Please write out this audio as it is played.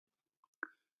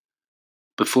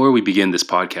Before we begin this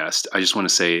podcast, I just want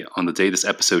to say on the day this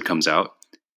episode comes out,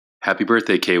 happy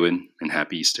birthday, Kaywin, and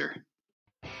happy Easter.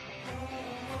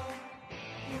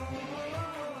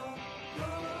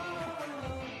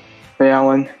 Hey,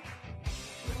 Alan.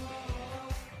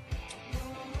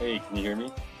 Hey, can you hear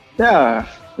me? Yeah,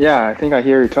 I think I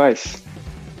hear you twice.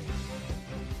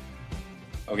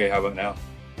 Okay, how about now?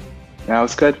 Now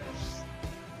it's good.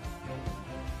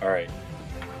 All right.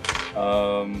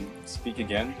 Speak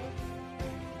again.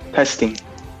 Testing.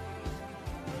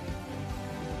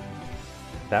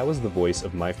 That was the voice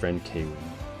of my friend Kaywin.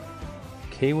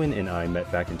 Kaywin and I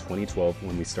met back in 2012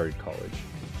 when we started college.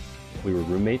 We were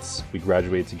roommates, we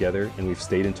graduated together, and we've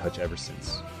stayed in touch ever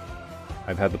since.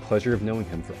 I've had the pleasure of knowing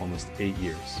him for almost 8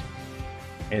 years.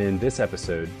 And in this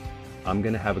episode, I'm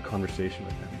going to have a conversation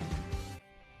with him.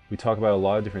 We talk about a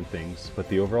lot of different things, but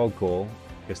the overall goal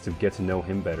is to get to know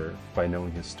him better by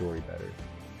knowing his story better.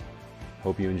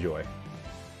 Hope you enjoy.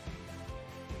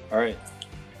 All right.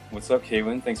 What's up,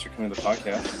 Kaywin? Thanks for coming to the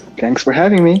podcast. Thanks for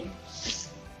having me.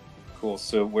 Cool.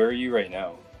 So where are you right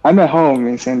now? I'm at home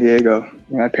in San Diego,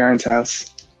 in my parents'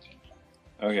 house.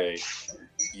 Okay.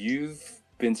 You've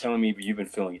been telling me you've been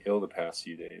feeling ill the past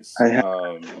few days. I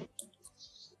have.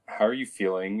 How are you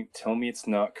feeling? Tell me it's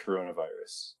not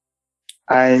coronavirus.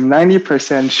 I'm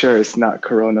 90% sure it's not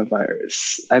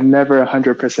coronavirus. I'm never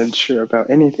 100% sure about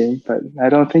anything, but I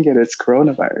don't think it is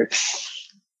coronavirus.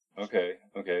 Okay.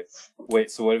 Wait,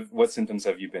 so what symptoms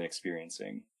have you been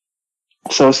experiencing?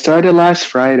 So it started last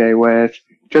Friday with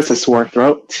just a sore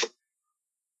throat.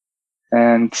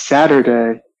 And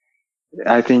Saturday,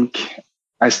 I think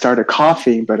I started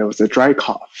coughing, but it was a dry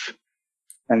cough.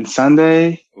 And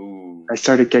Sunday, Ooh. I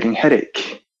started getting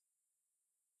headache.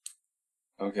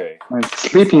 Okay. And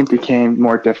sleeping became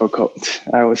more difficult.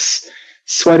 I was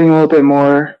sweating a little bit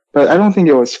more, but I don't think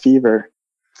it was fever.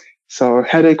 So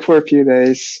headache for a few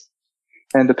days.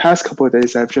 And the past couple of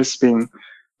days, I've just been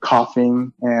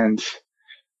coughing and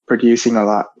producing a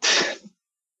lot.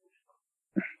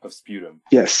 Of sputum.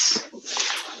 Yes.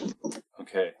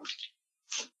 Okay.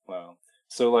 Wow.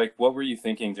 So, what were you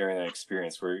thinking during that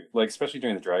experience? Especially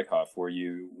during the dry cough, were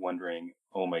you wondering,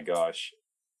 oh my gosh,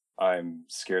 I'm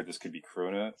scared this could be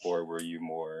corona, or were you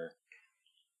more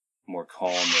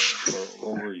calm, or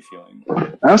what were you feeling?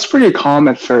 I was pretty calm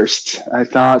at first. I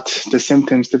thought the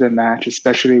symptoms didn't match,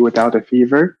 especially without a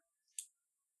fever.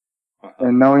 Uh-huh.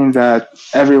 And knowing that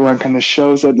everyone kind of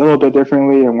shows it a little bit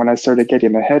differently, and when I started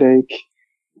getting a headache,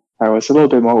 I was a little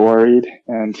bit more worried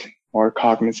and more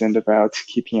cognizant about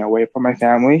keeping away from my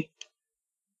family.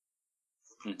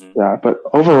 Mm-hmm. Yeah, but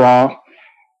overall,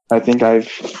 I think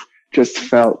I've just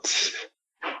felt,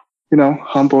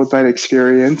 humbled by the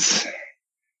experience.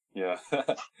 Yeah.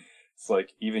 It's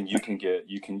like even you can get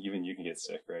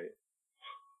sick, right?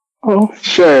 Oh,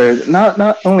 sure.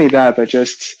 Not only that, but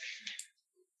just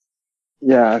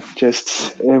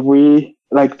if we,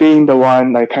 being the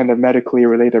one, kind of medically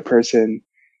related person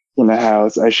in the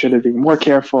house, I should have been more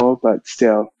careful, but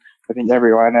still, I think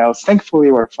everyone else,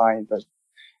 thankfully, we're fine, but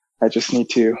I just need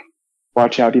to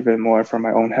watch out even more for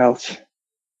my own health.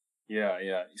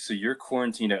 Yeah. So you're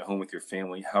quarantined at home with your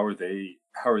family. How are they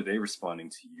responding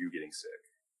to you getting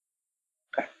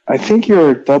sick? I think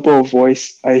your double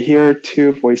voice, I hear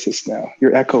two voices now.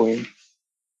 You're echoing.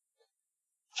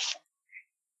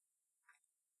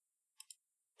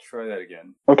 Try that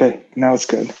again. Okay, now it's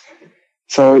good.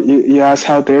 So you asked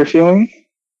how they're feeling?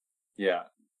 Yeah.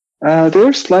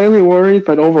 They're slightly worried,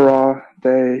 but overall,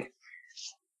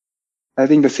 I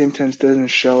think the symptoms didn't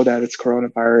show that it's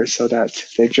coronavirus, so that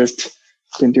they've just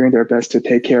been doing their best to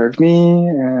take care of me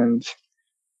and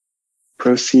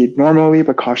proceed normally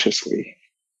but cautiously.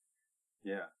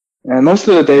 Yeah. And most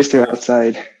of the days they're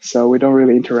outside, so we don't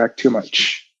really interact too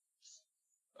much.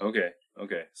 Okay.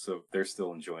 So they're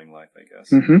still enjoying life, I guess.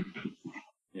 Mm-hmm.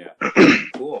 Yeah.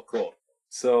 Cool.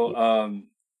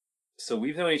 So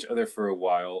we've known each other for a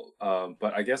while,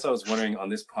 but I guess I was wondering on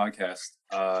this podcast,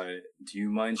 do you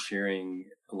mind sharing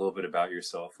a little bit about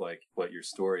yourself, like what your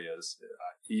story is,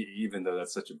 even though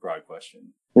that's such a broad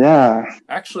question? Yeah.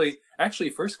 Actually,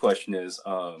 first question is,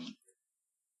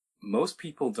 most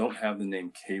people don't have the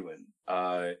name Kaywin.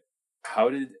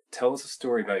 Tell us a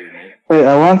story about your name. Wait,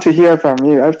 I want to hear from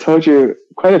you. I've told you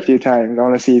quite a few times. I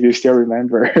want to see if you still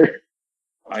remember.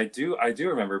 I do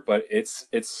remember, but it's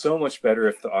so much better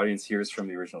if the audience hears from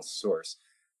the original source.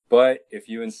 But if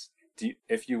you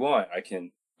want,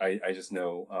 I just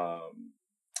know.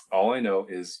 All I know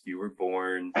is you were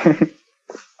born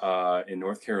in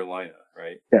North Carolina,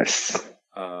 right? Yes.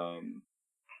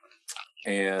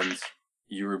 And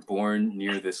you were born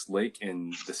near this lake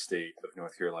in the state of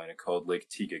North Carolina called Lake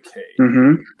Tega Cay.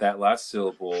 Mm-hmm. That last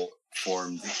syllable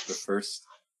formed the first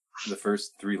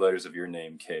three letters of your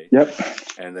name, K. Yep.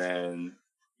 And then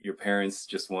your parents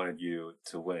just wanted you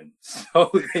to win,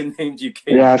 so they named you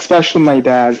K. Yeah, especially my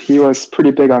dad. He was pretty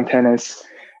big on tennis,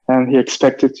 and he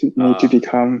expected me to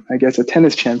become, I guess, a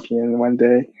tennis champion one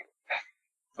day.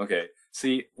 Okay.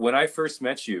 See, when I first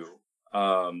met you,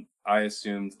 I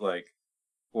assumed like,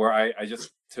 or I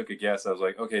just took a guess. I was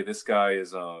like, okay, this guy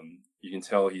is, you can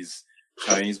tell he's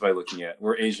Chinese by looking at,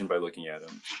 or Asian by looking at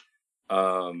him.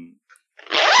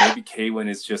 Maybe Kaywin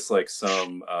is just like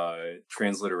some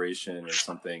transliteration or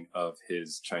something of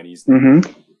his Chinese name.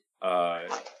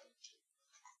 Mm-hmm.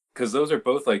 Because those are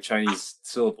both like Chinese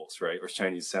syllables, right? Or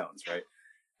Chinese sounds, right?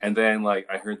 And then like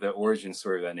I heard the origin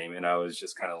story of that name, and I was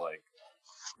just kind of like,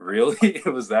 really? It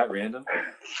was that random?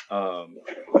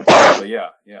 But yeah.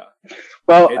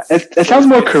 Well, it sounds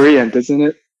more Korean, doesn't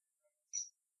it?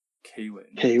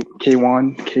 Kaywin.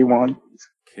 K1.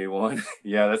 K1.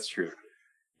 Yeah, that's true.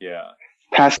 Yeah.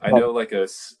 Past. I know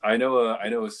I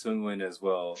know a Sungwin as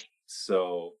well.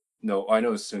 So no, I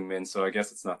know a Sungmin. So I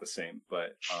guess it's not the same.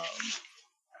 But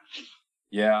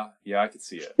yeah, I could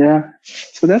see it. Yeah.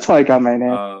 So that's how I got my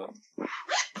name.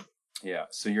 Yeah.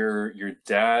 So your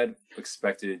dad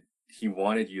he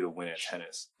wanted you to win at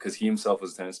tennis because he himself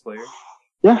was a tennis player.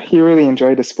 Yeah, he really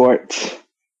enjoyed the sport.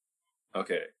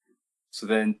 Okay. So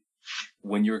then,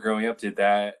 when you were growing up,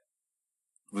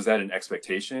 was that an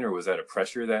expectation or was that a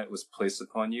pressure that was placed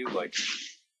upon you? Like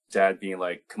dad being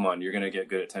like, come on, you're going to get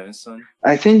good at tennis, son?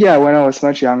 I think, yeah, when I was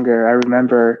much younger, I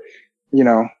remember,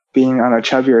 being on a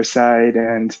chubbier side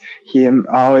and him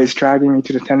always dragging me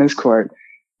to the tennis court.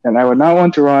 And I would not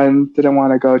want to run, didn't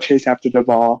want to go chase after the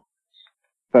ball.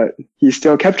 But he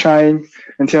still kept trying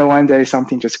until one day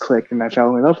something just clicked and I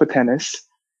fell in love with tennis.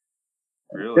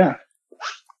 Really? Yeah.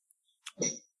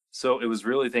 So it was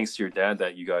really thanks to your dad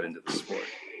that you got into the sport.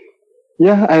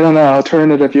 Yeah, I don't know.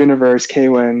 Alternative universe,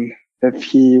 Kaywin, if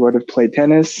he would have played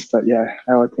tennis. But yeah,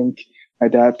 I would think my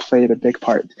dad played a big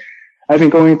part. I've been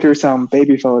going through some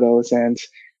baby photos, and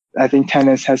I think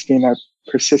tennis has been a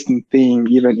persistent theme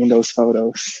even in those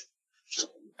photos.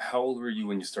 How old were you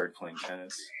when you started playing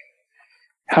tennis?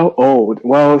 How old?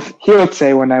 Well, he would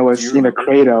say when I was in a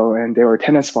cradle and there were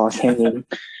tennis balls hanging.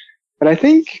 But I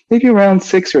think maybe around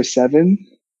 6 or 7.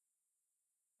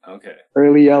 Okay.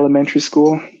 Early elementary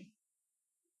school.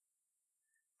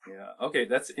 Yeah. Okay,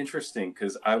 that's interesting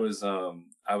because I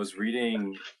was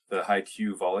reading the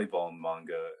Haikyuu volleyball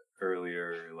manga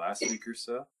earlier last week or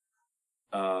so,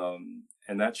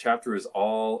 and that chapter is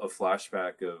all a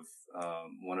flashback of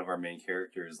one of our main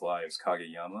characters' lives,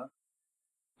 Kageyama.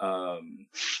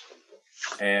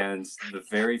 And the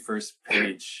very first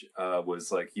page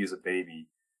was like he was a baby,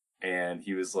 and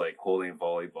he was like holding a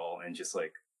volleyball and just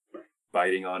like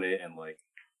biting on it and like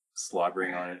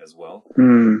slobbering on it as well.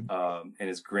 And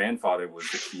his grandfather was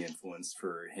the key influence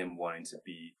for him wanting to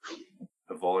be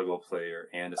a volleyball player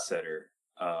and a setter.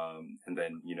 And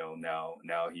then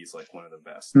now he's like one of the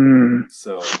best.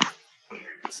 So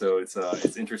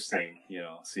it's interesting,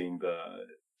 seeing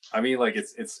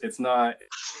it's not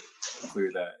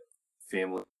clear that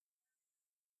family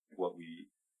what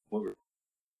we're.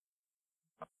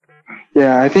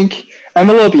 Yeah, I think I'm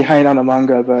a little behind on the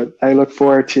manga, but I look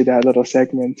forward to that little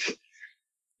segment.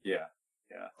 Yeah.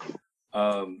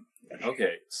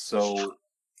 Okay, so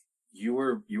you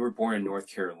were born in North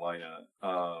Carolina,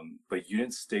 but you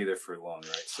didn't stay there for long,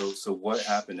 right? So what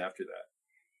happened after that?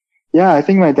 Yeah, I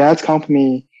think my dad's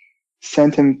company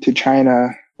sent him to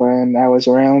China when I was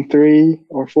around 3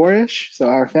 or 4-ish. So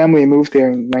our family moved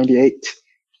there in 98.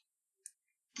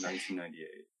 1998.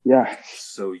 Yeah.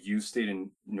 So you stayed in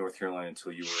North Carolina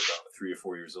until you were about 3 or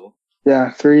 4 years old?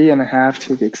 Yeah, 3.5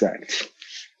 to be exact.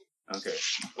 Okay,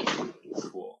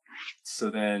 cool. So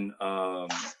then,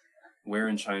 where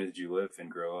in China did you live and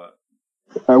grow up?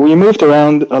 We moved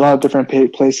around a lot of different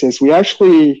places. We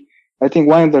actually, I think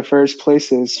one of the first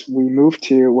places we moved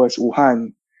to was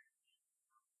Wuhan.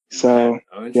 So,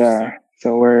 yeah,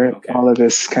 so where all of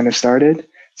this kind of started.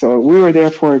 So we were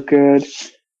there for a good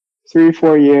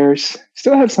 3-4 years.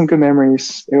 Still have some good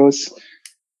memories. It was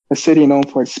a city known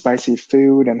for its spicy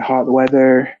food and hot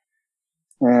weather.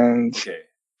 And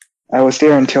I was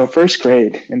there until first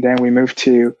grade. And then we moved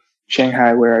to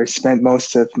Shanghai, where I spent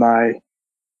most of my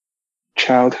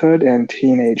childhood and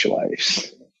teenage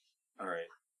lives. All right.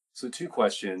 So 2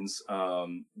 questions.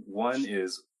 One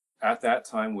is, at that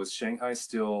time, was Shanghai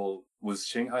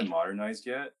modernized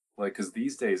yet? Like, because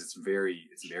these days it's very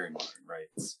modern, right?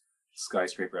 It's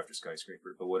skyscraper after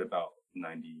skyscraper. But what about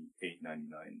 98,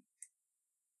 99?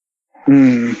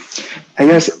 Hmm. I Do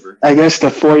you guess remember? I guess the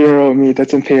 4-year-old me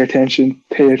doesn't pay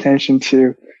attention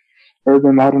to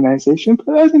urban modernization,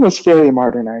 but I think it was fairly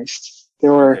modernized.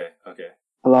 There were Okay, okay,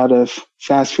 a lot of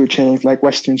fast food chains like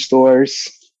Western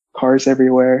stores, cars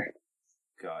everywhere.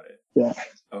 got it. Yeah.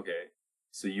 Okay,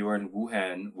 so you were in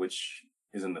Wuhan, which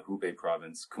is in the Hubei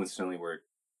province, coincidentally where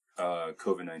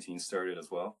COVID-19 started as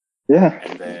well. Yeah.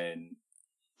 And then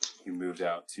you moved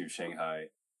out to Shanghai,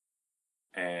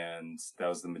 and that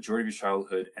was the majority of your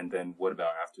childhood. And then what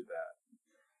about after that?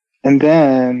 And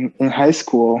then in high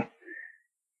school,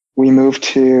 we moved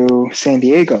to San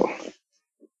Diego,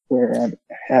 where I'm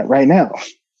at right now.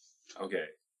 Okay,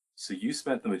 so you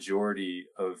spent the majority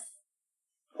of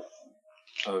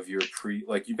your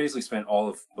like you basically spent all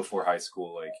of before high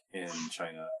school like in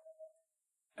China,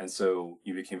 and so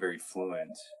you became very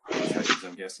fluent in Chinese,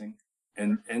 I'm guessing,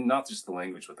 and not just the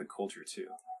language but the culture too.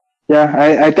 Yeah,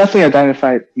 I definitely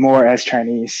identified more as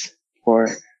Chinese for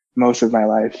most of my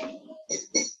life.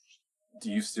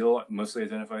 Do you still mostly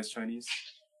identify as Chinese?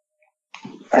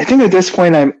 I think at this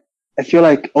point I feel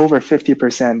like over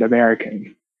 50%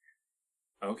 American.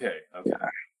 Okay, Yeah.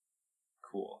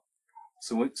 cool.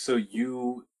 So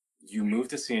you moved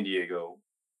to San Diego.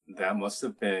 That must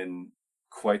have been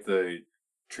quite the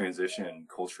transition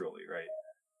culturally, right?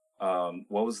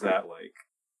 What was that like?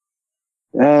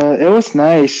 It was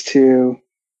nice to,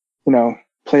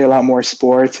 play a lot more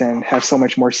sports and have so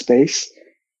much more space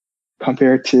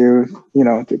compared to,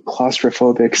 the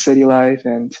claustrophobic city life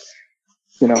and,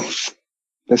 you know,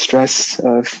 the stress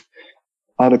of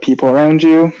all the people around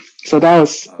you. So that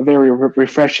was a very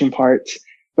refreshing part.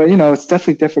 But, it's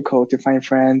definitely difficult to find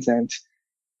friends and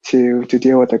to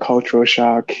deal with the cultural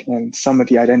shock and some of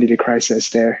the identity crisis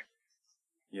there.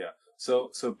 Yeah.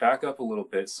 So back up a little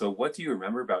bit. So what do you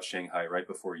remember about Shanghai right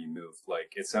before you moved?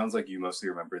 Like it sounds like you mostly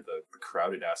remember the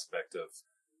crowded aspect of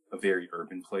a very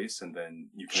urban place, and then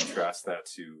you contrast that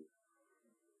to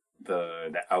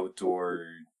the outdoor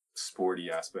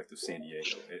sporty aspect of San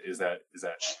Diego. Is that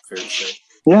fair to say?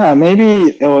 Yeah,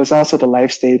 maybe it was also the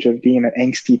life stage of being an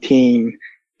angsty teen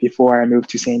before I moved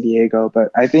to San Diego. But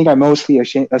I think I mostly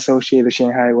associated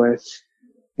Shanghai with,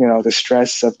 the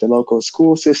stress of the local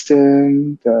school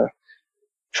system, the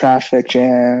traffic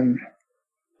jam,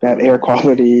 that air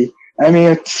quality. I mean,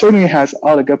 it certainly has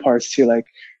all the good parts too. Like,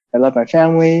 I love my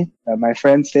family, my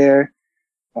friends there.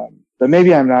 But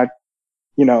maybe I'm not,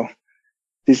 you know,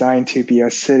 designed to be a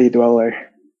city dweller.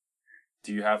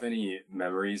 Do you have any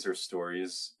memories or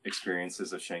stories,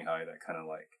 experiences of Shanghai that kind of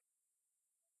like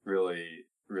really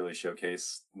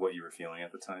showcase what you were feeling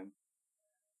at the time?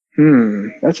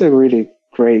 That's a really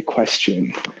great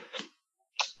question.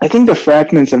 I think the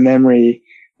fragments of memory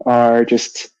are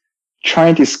just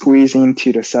trying to squeeze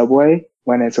into the subway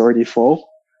when it's already full.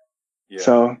 Yeah.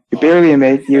 So you barely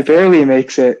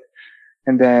makes it,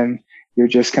 and then you're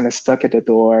just kind of stuck at the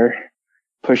door,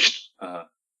 pushed,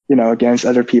 against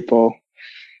other people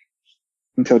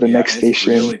until the next and it's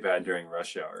station. really bad during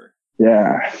rush hour.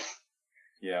 Yeah.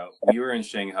 Yeah, we were in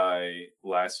Shanghai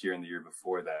last year and the year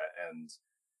before that, and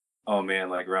oh man,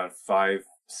 like around 5-6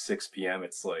 p.m.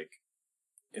 it's like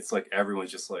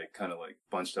everyone's just like kind of like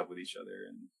bunched up with each other,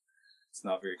 and it's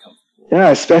not very comfortable. Yeah,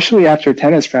 especially after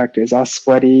tennis practice, all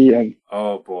sweaty and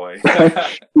oh boy,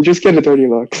 you just get the dirty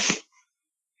looks.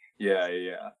 Yeah.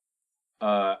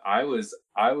 I was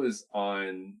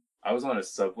on a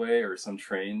subway or some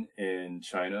train in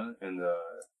China, and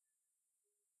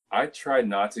I tried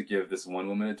not to give this one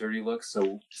woman a dirty look.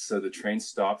 So the train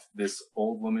stopped. This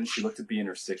old woman, she looked to be in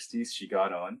her 60s. She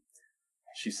got on.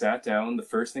 She sat down. The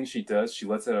first thing she does, she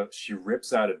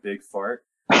rips out a big fart,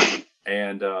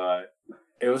 and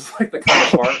it was like the kind of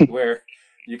fart where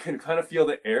you can kind of feel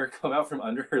the air come out from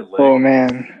under her leg. Oh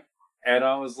man! And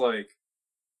I was like,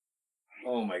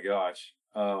 oh my gosh.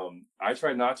 I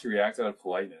tried not to react out of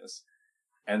politeness,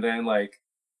 and then like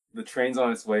the train's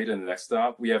on its way to the next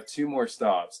stop. We have 2 more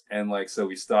stops, and like so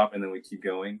we stop and then we keep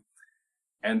going.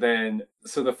 And then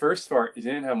so the first fart, it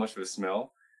didn't have much of a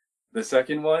smell. The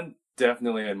second one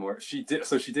definitely had more. She did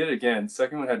it again.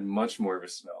 Second one had much more of a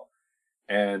smell.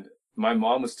 And my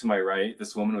mom was to my right,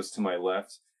 this woman was to my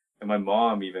left, and my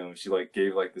mom even she like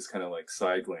gave like this kind of like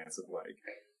side glance of like,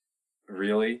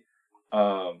 really?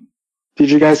 Did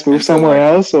you guys move somewhere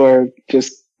else or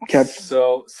just kept?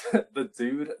 So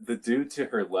the dude to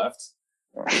her left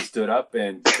stood up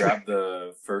and grabbed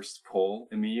the first pole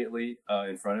immediately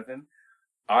in front of him.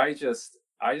 I just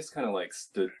kind of like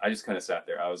stood. I just kind of sat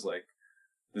there. I was like,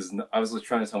 I was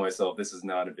trying to tell myself this is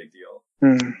not a big deal.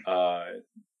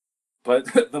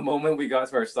 But the moment we got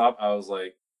to our stop, I was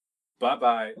like, bye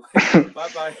bye, bye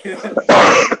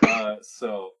bye.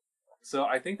 So So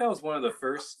I think that was one of the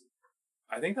first.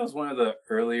 I think that was one of the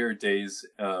earlier days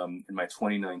in my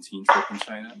 2019 trip in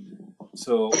China.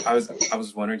 So I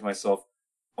was wondering to myself,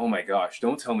 oh my gosh,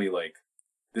 don't tell me like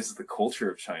this is the culture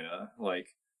of China.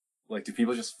 Like do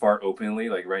people just fart openly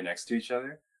like right next to each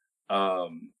other?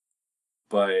 Um,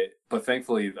 but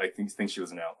thankfully I think she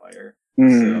was an outlier.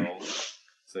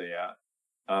 So yeah.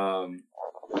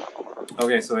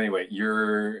 Okay, so anyway,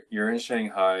 you're in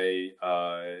Shanghai.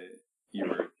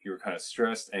 You were kind of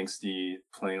stressed, angsty,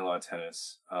 playing a lot of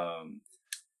tennis,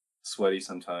 sweaty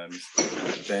sometimes.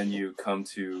 Then you come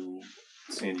to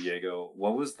San Diego.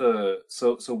 What was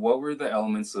so what were the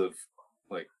elements of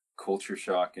like culture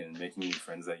shock and making new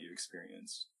friends that you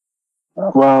experienced?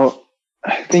 Well,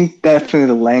 I think definitely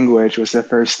the language was the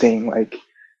first thing. Like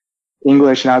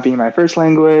English not being my first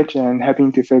language and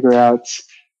having to figure out,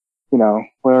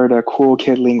 what are the cool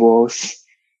kid linguals.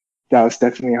 That was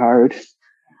definitely hard.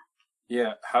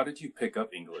 Yeah, how did you pick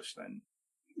up English then?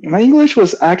 My English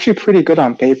was actually pretty good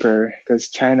on paper because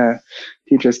China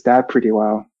teaches that pretty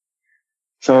well.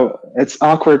 So it's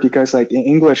awkward because like in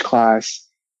English class,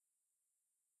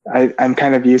 I'm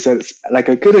kind of used as like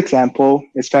a good example,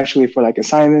 especially for like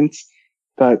assignments,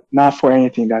 but not for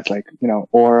anything that's like,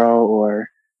 oral or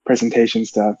presentation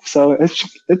stuff. So it's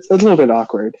a little bit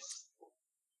awkward.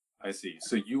 I see.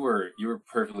 So you were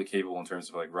perfectly capable in terms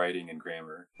of like writing and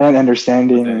grammar And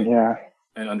understanding, yeah.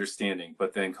 And understanding,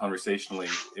 but then conversationally,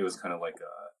 it was kind of like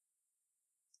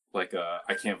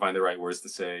I can't find the right words to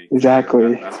say.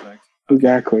 Exactly. Aspect. Okay.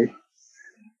 Exactly.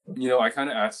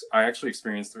 I actually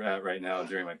experienced that right now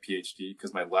during my PhD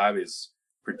because my lab is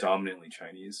predominantly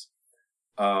Chinese,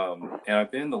 and I've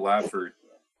been in the lab for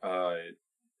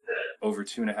over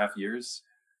 2.5 years.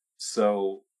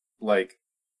 So like,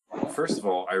 first of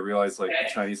all, I realized like the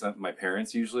Chinese that my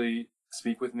parents usually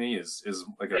speak with me is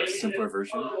like a simpler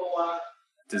version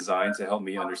designed to help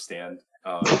me understand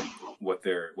what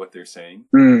they're saying.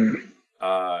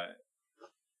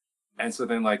 And so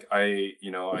then like I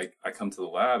come to the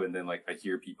lab and then like I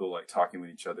hear people like talking with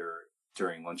each other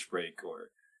during lunch break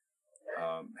or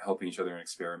helping each other in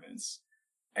experiments,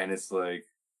 and it's like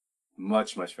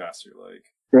much faster.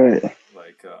 Like right.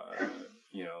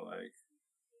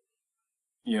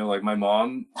 Like my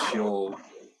mom,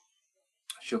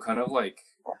 she'll kind of like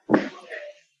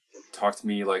talk to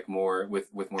me like more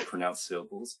with more pronounced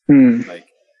syllables, like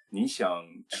你想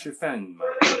吃饭吗?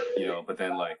 But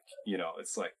then like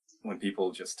it's like when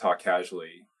people just talk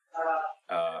casually,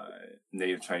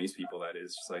 native Chinese people, that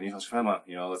is, just like 你想吃饭吗?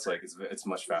 It's like it's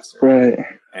much faster, right?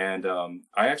 And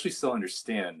I actually still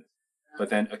understand, but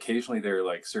then occasionally there are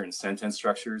like certain sentence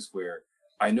structures where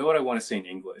I know what I want to say in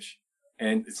English,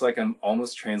 and it's like I'm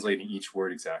almost translating each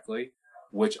word exactly,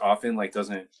 which often like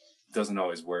doesn't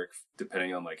always work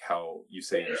depending on like how you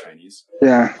say it in Chinese.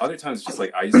 Yeah. Other times it's just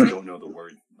like I just don't know the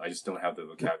word. I just don't have the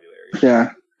vocabulary.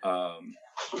 Yeah.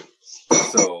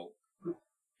 So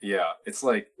yeah, it's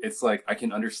like I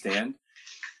can understand.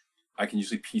 I can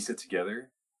usually piece it together.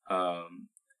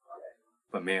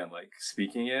 But man, like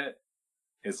speaking it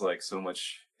is like it's so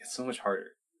much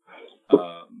harder.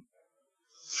 Do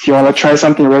you want to try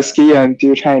something risky and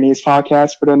do a Chinese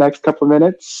podcast for the next couple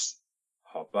minutes?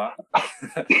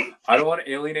 I don't want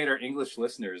to alienate our English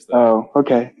listeners, though. Oh,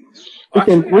 okay.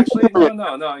 Actually,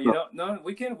 no.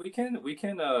 We can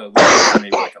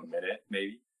maybe like a minute,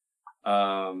 maybe,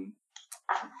 and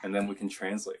then we can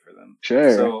translate for them.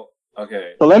 Sure. So,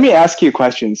 okay. So let me ask you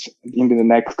questions in the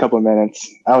next couple of minutes.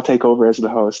 I'll take over as the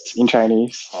host in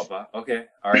Chinese. 好吧 Okay.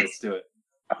 All right. Let's do it.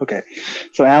 Okay.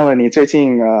 So Alan, 你最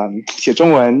近写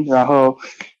中文，然后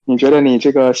你觉得你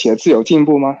这个写字有进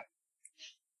步吗？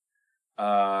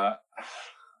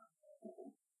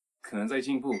可能在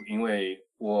进步，因为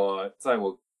在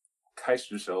我开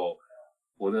始的时候，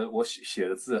我写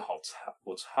的字好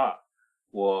差，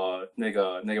我那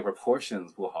个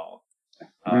proportions 不好。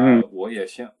我也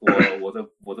像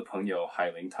我的朋友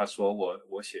海林，他说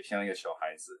我写像一个小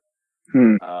孩子。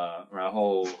然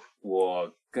后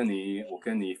我跟你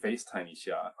FaceTime 一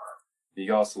下，你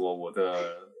告诉我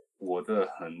的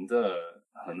横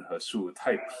和竖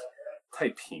太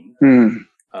平。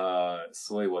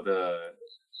所以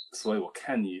我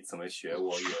看你怎么学，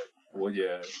我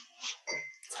也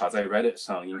查在 Reddit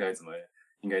上应该怎么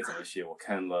写。我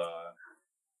看了，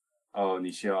你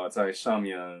需要在上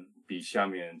面比下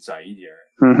面窄一点，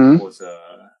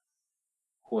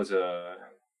或者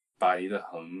把你的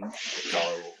横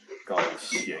搞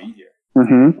斜一点。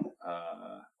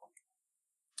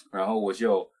然后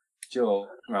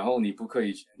然后你不可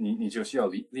以，你就需要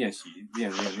练习。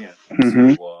所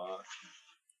以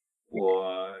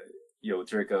我有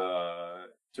这个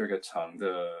长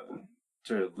的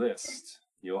这 list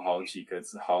有好几个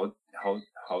字，好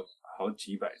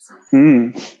几百字。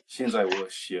现在我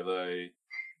写了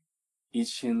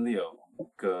1600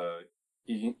个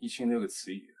1600个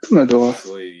词语，这么多，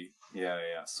所以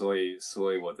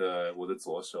所以我的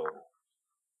左手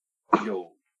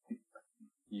又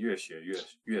越学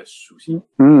越熟悉。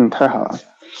太好了。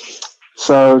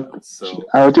So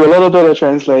I'll do a little bit of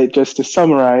translate just to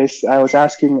summarize. I was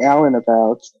asking Alan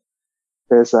about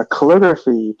his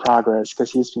calligraphy progress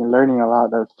because he's been learning a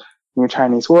lot of new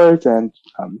Chinese words and,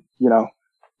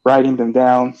 writing them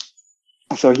down.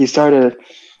 So he started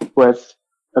with,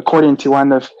 according to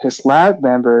one of his lab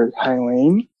member,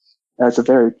 Hailin, as a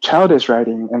very childish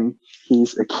writing, and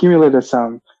he's accumulated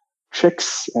some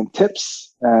tricks and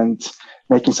tips and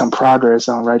making some progress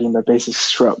on writing the basic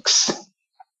strokes.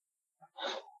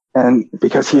 And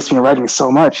because he's been writing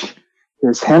so much,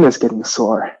 his hand is getting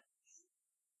sore.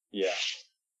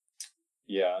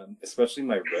 Yeah, especially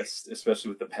my wrist,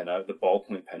 especially with the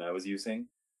ballpoint pen I was using.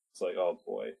 It's like, oh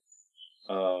boy.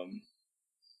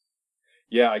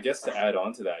 I guess to add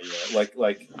on to that, like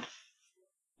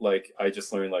I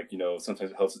just learned,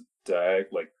 sometimes it helps to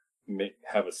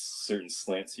have a certain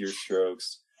slant to your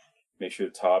strokes, make sure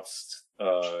the top's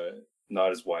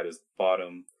not as wide as the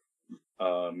bottom.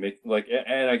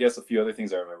 And I guess a few other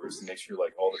things I remember is to make sure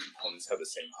all the components have the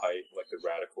same height, like the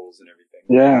radicals and everything.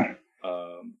 Yeah.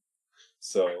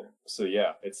 So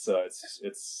yeah, it's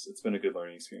been a good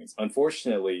learning experience.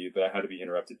 Unfortunately, that had to be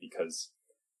interrupted because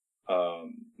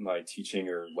my teaching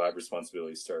or lab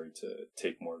responsibilities started to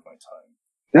take more of my time.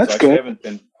 That's good. I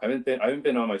haven't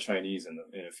been on my Chinese in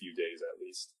a few days at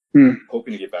least.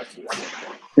 Hoping to get back to it.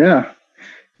 Yeah.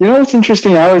 What's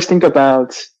interesting? I always think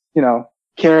about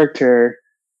character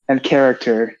and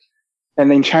character, and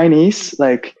in Chinese,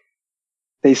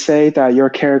 they say that your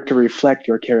character reflects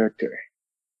your character.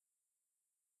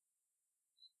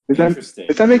 Interesting.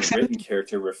 Does that make sense? Written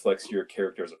character reflects your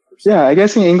character as a person. Yeah, I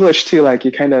guess in English too,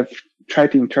 you kind of try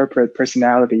to interpret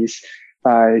personalities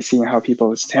by seeing how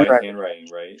people's handwriting,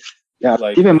 right? Yeah,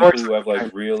 even more people who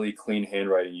have really clean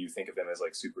handwriting, you think of them as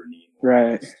super neat.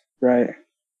 Right.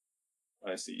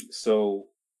 I see. So,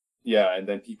 yeah, and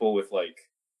then people with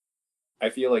I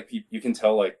feel like you can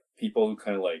tell people who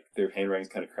kind of their handwriting's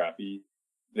kind of crappy.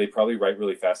 They probably write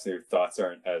really fast. And their thoughts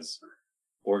aren't as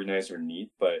organized or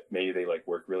neat, but maybe they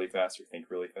work really fast or think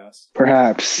really fast.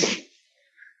 Perhaps.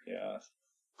 Yeah.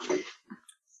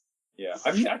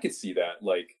 I mean, I could see that.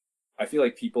 I feel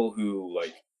like people who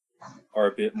are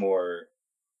a bit more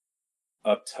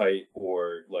uptight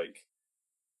or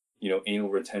anal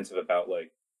retentive about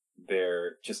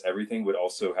their just everything would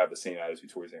also have the same attitude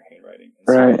towards their handwriting and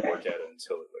so work at it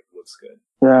until it looks good.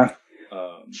 Yeah.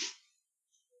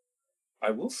 I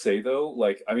will say though,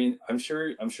 I mean, I'm sure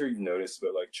you've noticed,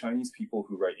 but Chinese people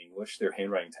who write English, their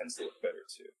handwriting tends to look better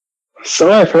too.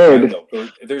 So I've heard. I don't know.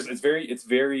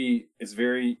 It's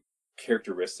very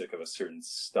characteristic of a certain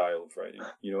style of writing.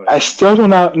 You know what I mean? Still do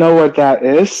not know what that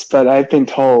is, but I've been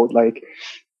told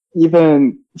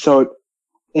even so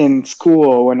in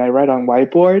school when I write on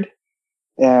whiteboard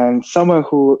and someone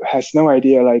who has no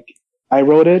idea I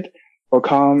wrote it will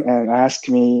come and ask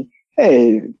me,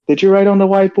 hey, did you write on the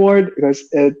whiteboard? Because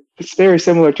it's very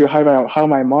similar to how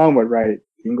my mom would write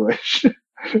English.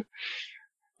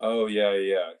 Oh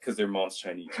yeah, because their mom's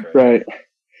Chinese, right? Right.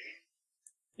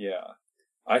 Yeah,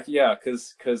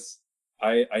 because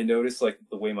I noticed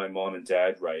the way my mom and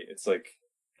dad write. It's there's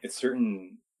a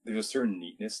certain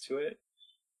neatness to it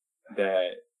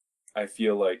that I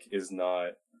feel is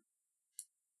not.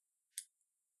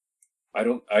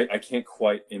 I can't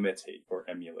quite imitate or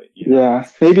emulate. Yeah,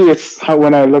 maybe it's how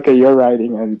when I look at your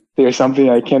writing and there's something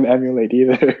I can't emulate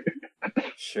either.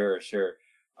 Sure.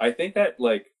 I think that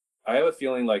I have a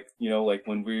feeling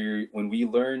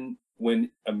when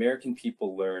American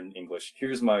people learn English,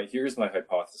 here's my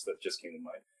hypothesis that just came to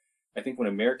mind. I think when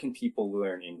American people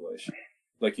learn English,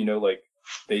 they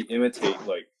imitate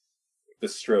the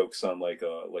strokes on a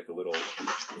little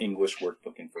English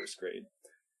workbook in first grade.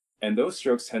 And those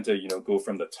strokes tend to, go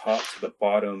from the top to the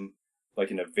bottom,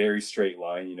 in a very straight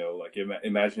line,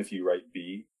 imagine if you write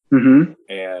B. Mm-hmm.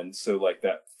 And so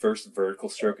that first vertical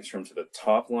stroke is from to the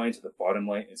top line to the bottom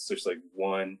line. It's just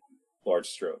one large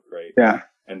stroke, right? Yeah.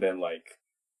 And then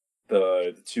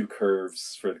the two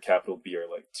curves for the capital B are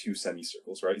two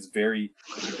semicircles, right? It's very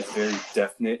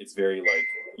definite. It's very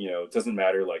it doesn't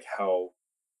matter how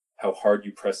hard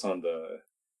you press on the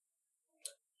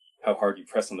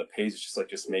page. It's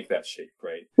just make that shape,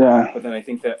 right? Yeah. But then I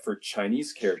think that for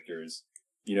Chinese characters,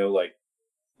 the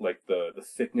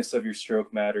thickness of your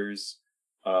stroke matters.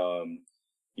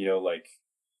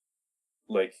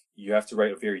 like you have to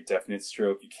write a very definite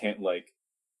stroke. You can't like,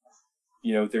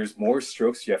 there's more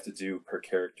strokes you have to do per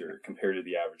character compared to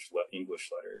the average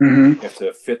English letter. Hmm. You have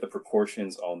to fit the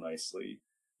proportions all nicely.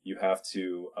 You have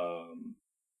to,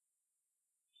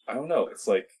 I don't know. It's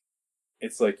like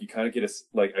you kind of get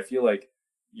I feel like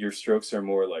your strokes are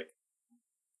more like,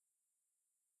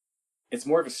 it's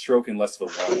more of a stroke and less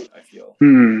of a line, I feel.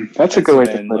 That's a good way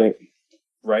to put it.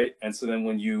 Right? And so then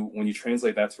when you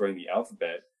translate that to writing the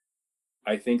alphabet,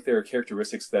 I think there are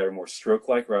characteristics that are more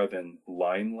stroke-like rather than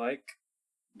line-like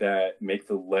that make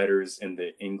the letters in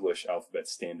the English alphabet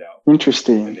stand out.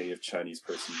 Interesting. When a native Chinese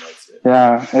person writes it.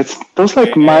 Yeah, it's those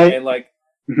like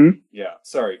yeah,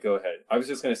 sorry, go ahead. I was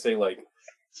just gonna say, like,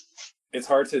 it's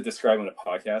hard to describe on a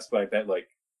podcast, but I bet like,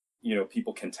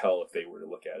 people can tell if they were to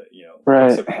look at it,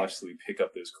 Right. subconsciously pick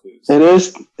up those clues. It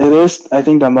is, I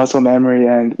think, the muscle memory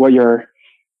and what your,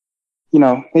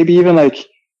 maybe even like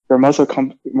your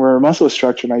muscle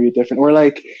structure might be different. Or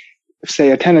like,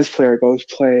 say a tennis player goes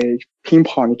play ping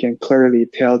pong, you can clearly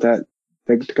tell that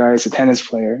the guy is a tennis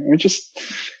player. And just,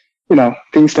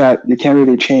 things that you can't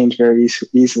really change very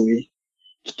easily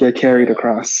get carried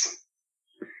across.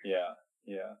 Yeah.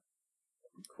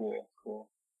 Cool.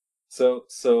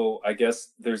 So I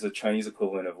guess there's a Chinese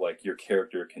equivalent of like your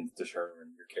character can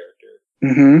determine your character.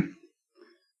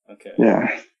 Mm-hmm. Okay.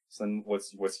 Yeah. So then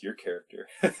what's your character?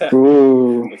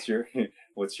 Ooh.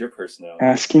 What's your personality?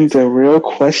 Asking the real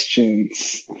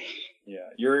questions. Yeah.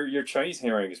 Your Chinese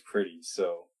handwriting is pretty,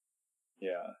 so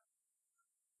yeah.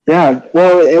 Yeah.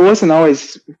 Well, it wasn't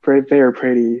always very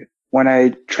pretty. When I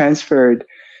transferred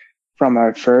from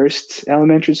my first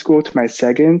elementary school to my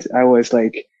second, I was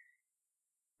like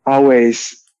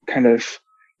always kind of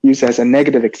used as a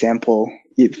negative example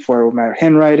for my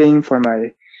handwriting, for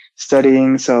my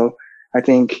studying. So I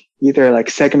think either like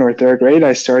second or third grade,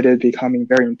 I started becoming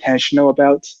very intentional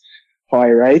about how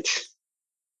I write.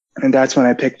 And that's when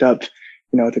I picked up,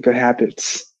 the good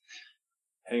habits.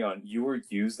 Hang on, you were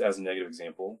used as a negative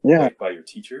example, Yeah, like by your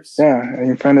teachers? Yeah,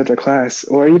 in front of the class,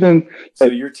 or even. So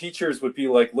your teachers would be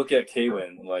like, "Look at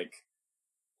Kaywin, like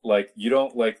you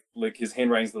don't like his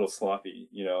handwriting's a little sloppy,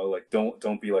 like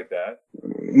don't be like that."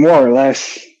 More or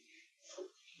less.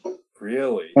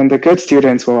 Really? And the good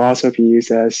students will also be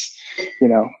used as,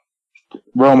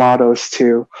 role models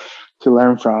to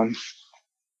learn from.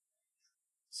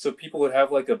 So people would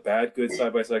have like a bad, good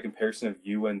side-by-side comparison of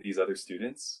you and these other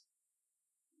students?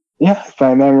 Yeah, if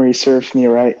my memory serves me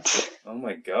right. Oh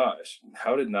my gosh.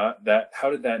 How did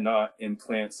that not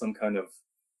implant some kind of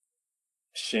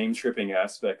shame-tripping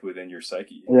aspect within your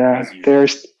psyche? Yeah, as you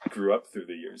there's grew up through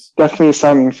the years? Definitely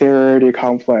some inferiority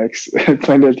complex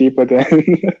planted deep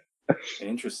within.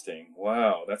 Interesting.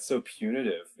 Wow, that's so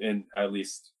punitive. And at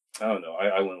least, I don't know,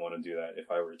 I wouldn't want to do that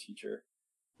if I were a teacher.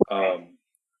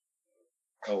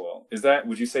 Oh well.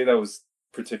 Would you say that was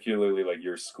particularly like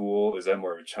your school? Is that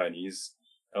more of a Chinese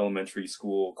elementary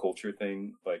school culture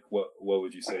thing? Like what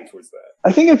would you say towards that?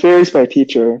 I think it varies by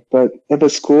teacher, but if a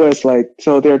school is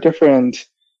so there are different,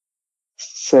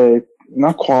 say,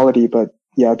 not quality, but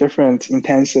yeah, different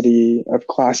intensity of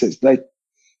classes. Like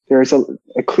there's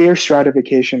a clear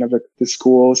stratification of the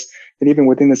schools, and even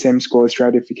within the same school,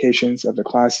 stratifications of the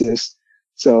classes.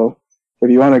 So if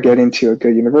you want to get into a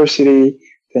good university,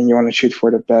 then you want to shoot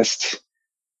for the best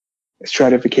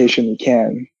stratification you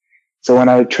can. So when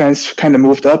I kind of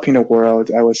moved up in the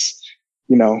world, I was,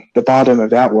 the bottom of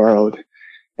that world.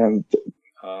 And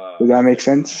does that make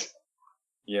sense?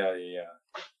 Yeah.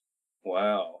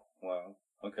 Wow.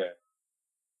 Okay.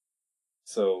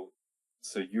 So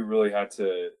you really had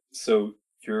to. So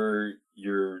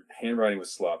your handwriting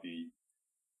was sloppy,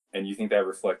 and you think that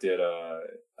reflected a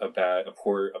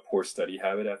poor study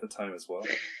habit at the time as well?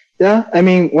 Yeah, I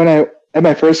mean, at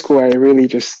my first school, I really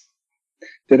just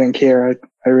didn't care.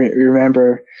 I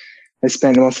remember I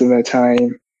spent most of the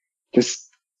time just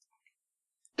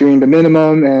doing the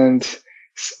minimum and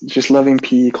just loving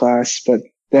PE class. But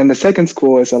then the second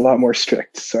school is a lot more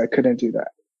strict, so I couldn't do that.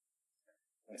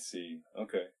 I see.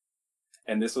 Okay.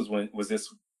 And this was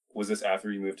this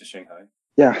after you moved to Shanghai?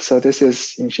 Yeah, so this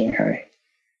is in Shanghai.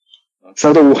 Okay.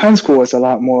 So the Wuhan school was a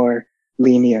lot more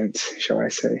lenient, shall I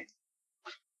say.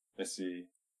 I see.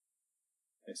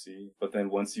 But then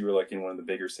once you were like in one of the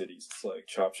bigger cities, it's like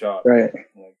chop. Right.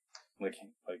 Like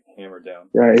hammer down.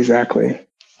 Right, exactly.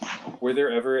 Were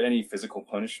there ever any physical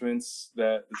punishments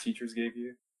that the teachers gave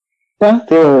you? Yeah,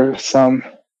 there were some.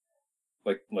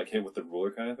 Like hit with the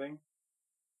ruler kind of thing?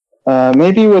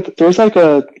 Maybe there's like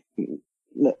a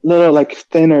little like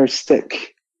thinner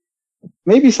stick.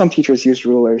 Maybe some teachers use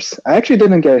rulers. I actually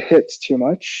didn't get hit too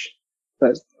much,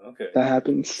 but okay. That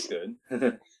happens. That's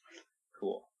good.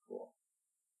 Cool.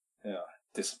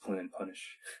 discipline and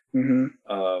punish. Hmm.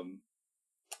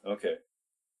 Okay.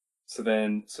 So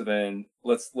then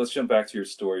let's jump back to your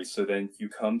story. So then you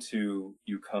come to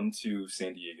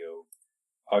San Diego.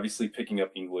 Obviously, picking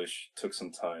up English took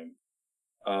some time.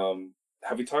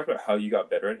 Have we talked about how you got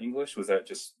better at English? Was that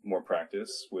just more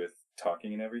practice with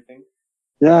talking and everything?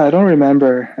 Yeah, I don't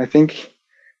remember. I think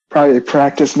probably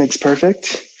practice makes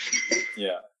perfect.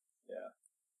 Yeah, yeah.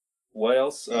 What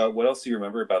else? What else do you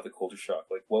remember about the culture shock?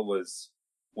 Like,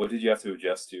 what did you have to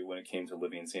adjust to when it came to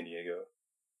living in San Diego?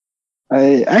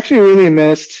 I actually really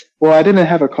missed. Well, I didn't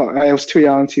have a car. I was too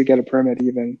young to get a permit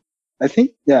even. I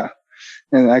think, yeah.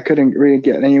 And I couldn't really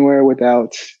get anywhere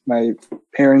without my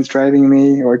parents driving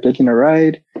me or taking a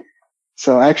ride.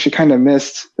 So I actually kind of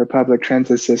missed the public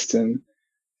transit system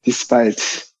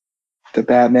despite the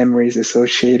bad memories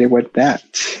associated with that.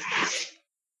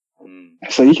 Mm,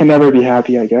 So you can never be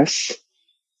happy, I guess.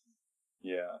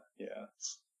 yeah, yeah.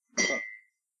 Huh,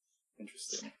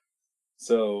 interesting.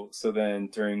 So then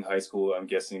during high school, I'm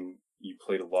guessing you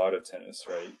played a lot of tennis,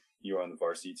 right? You were on the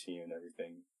varsity team and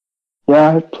everything.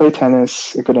 Yeah, I played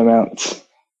tennis a good amount.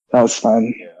 That was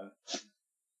fun. Yeah,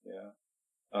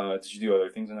 yeah. Did you do other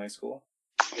things in high school?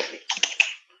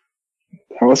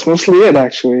 That was mostly it,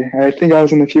 actually. I think I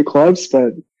was in a few clubs,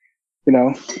 but,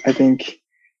 I think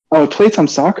I played some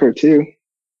soccer too.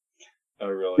 Oh,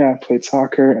 really? Yeah, I played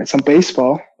soccer and some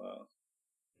baseball. Wow.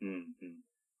 Mm-hmm.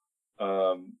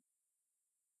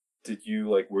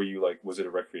 Were you was it a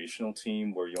recreational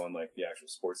team? Were you on the actual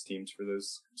sports teams for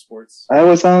those sports? I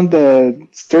was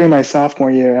during my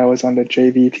sophomore year, I was on the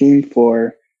JV team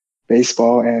for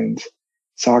baseball and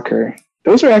soccer.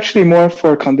 Those are actually more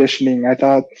for conditioning. I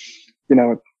thought,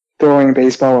 throwing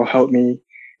baseball will help me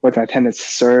with my tennis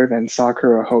serve and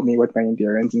soccer will help me with my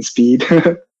endurance and speed.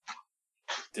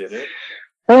 Did it?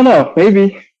 I don't know,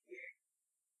 maybe.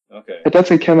 Okay. I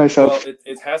definitely kept myself. Well,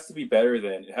 it has to be better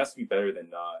than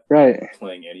not Right.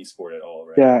 playing any sport at all,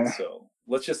 right? Yeah. So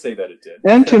let's just say that it did.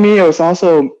 And to me, it was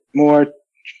also more,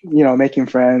 making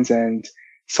friends and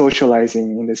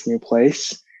socializing in this new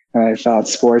place. And I thought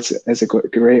sports is a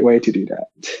great way to do that.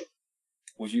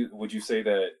 Would you say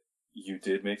that you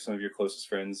did make some of your closest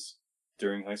friends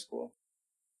during high school?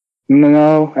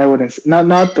 No, I wouldn't.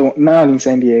 Not in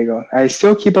San Diego. I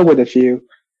still keep up with a few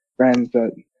friends,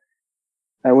 but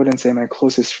I wouldn't say my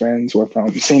closest friends were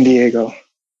from San Diego.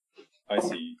 I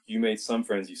see. You made some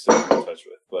friends you still keep in touch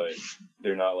with, but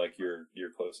they're not like your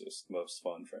closest, most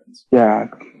fun friends. Yeah,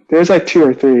 there's like 2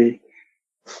 or 3.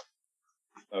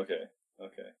 Okay.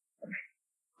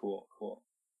 Cool.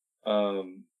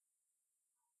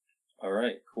 All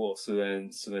right, cool. So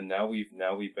then now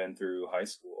we've been through high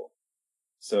school.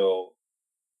 So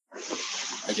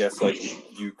I guess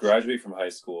you graduate from high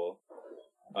school,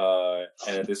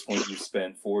 and at this point you've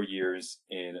spent 4 years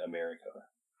in America.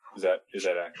 Is that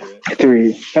accurate?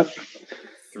 3. Yep.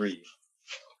 3.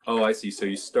 Oh, I see. So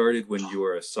you started when you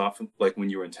were a sophomore, when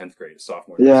you were in 10th grade, a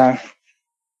sophomore. Yeah.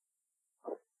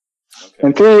 Okay.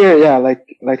 And 3 years, yeah,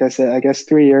 like I said, I guess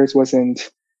 3 years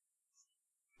wasn't,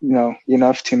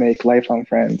 enough to make lifelong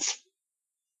friends.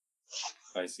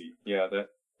 I see. Yeah,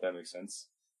 that makes sense.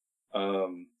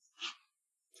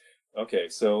 Okay,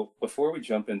 so before we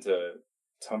jump into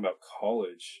talking about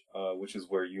college, which is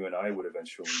where you and I would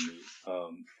eventually meet,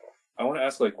 I want to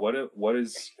ask,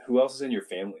 who else is in your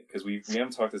family? Because we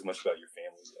haven't talked as much about your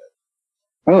family yet.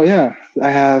 Oh yeah, I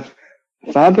have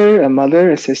a father, a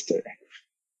mother, a sister.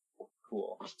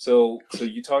 Cool. So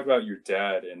you talked about your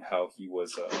dad and how he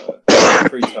was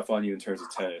pretty tough on you in terms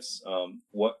of tennis.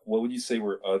 What would you say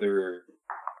were other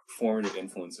formative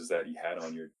influences that he had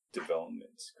on your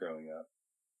development growing up?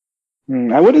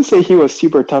 I wouldn't say he was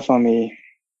super tough on me.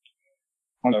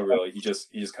 Oh really? He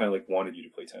just kind of wanted you to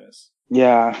play tennis.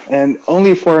 Yeah, and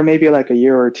only for maybe a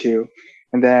year or two,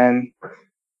 and then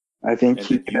I think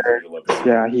he either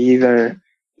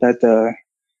let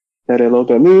it a little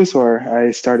bit loose, or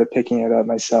I started picking it up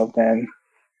myself then.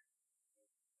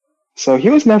 So he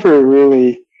was never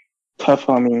really tough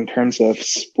on me in terms of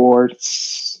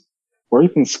sports or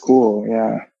even school.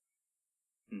 Yeah.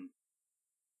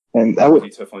 And was he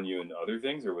tough on you in other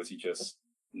things, or was he just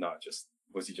not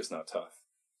tough?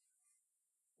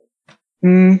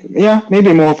 Yeah,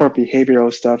 maybe more for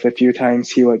behavioral stuff. A few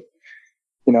times he would,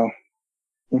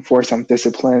 enforce some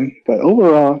discipline, but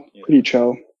overall, pretty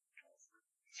chill.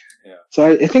 Yeah. So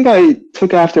I think I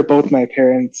took after both my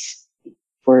parents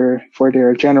for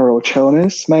their general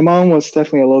chillness. My mom was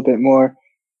definitely a little bit more,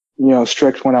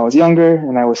 strict when I was younger,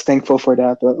 and I was thankful for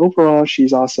that. But overall,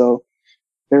 she's also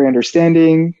very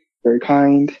understanding, very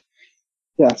kind.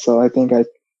 Yeah, so I think I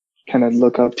kind of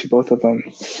look up to both of them.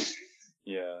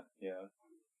 Yeah.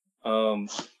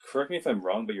 Correct me if I'm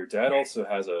wrong, but your dad also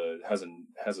has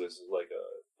like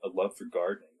a love for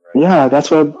gardening, right? Yeah,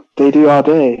 that's what they do all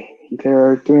day.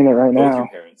 They're doing it right Both your now.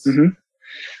 parents. Hmm.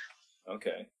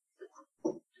 Okay.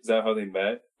 Is that how they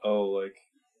met? Oh, like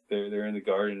they're in the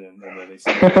garden and then they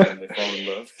see each other and they fall in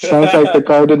love. Sounds like the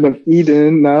Garden of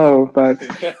Eden. No, but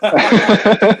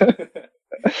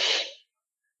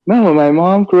no, my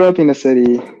mom grew up in the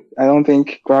city. I don't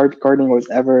think gardening was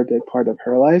ever a big part of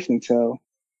her life until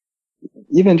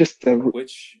even just the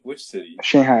Which city?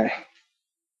 Shanghai.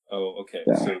 Oh, okay.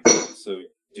 Yeah. So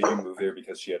did you move there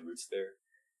because she had roots there?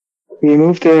 We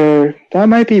moved there. That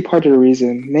might be part of the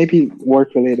reason. Maybe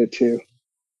work related too.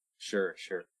 Sure.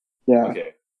 Yeah.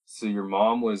 Okay. So your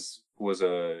mom was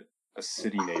a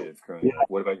city native growing up.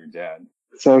 What about your dad?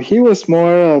 So he was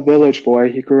more a village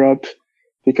boy. He grew up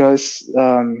because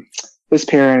his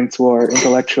parents were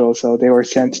intellectuals, so they were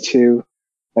sent to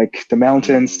like the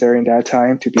mountains during that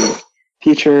time to be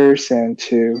teachers and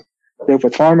to live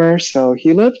with farmers. So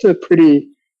he lived a pretty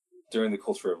During the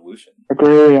Cultural Revolution.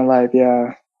 agrarian life,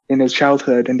 yeah, in his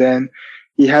childhood, and then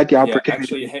he had the Yeah,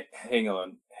 opportunity. actually, hang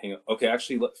on. Okay,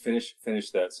 actually, finish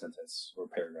that sentence or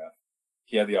paragraph.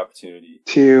 He had the opportunity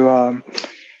to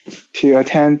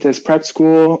attend this prep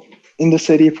school in the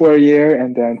city for a year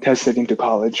and then tested into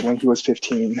college when he was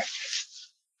 15.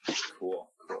 Cool.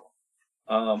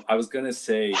 I was gonna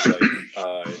say like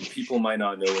people might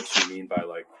not know what you mean by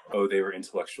like, oh, they were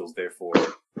intellectuals, therefore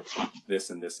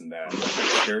this and this and that.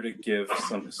 Care to give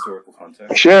some historical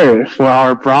context? Sure, for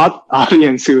our broad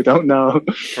audience who don't know.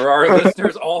 For our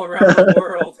listeners all around the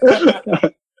world.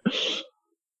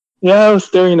 Yeah, it was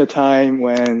during a time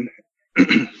when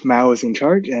Mao was in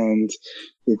charge, and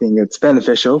I think it's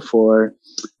beneficial for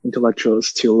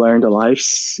intellectuals to learn the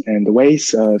lives and the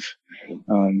ways of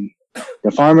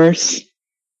the farmers.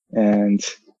 And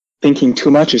thinking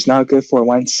too much is not good for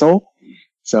one's soul.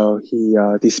 So he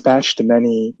dispatched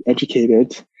many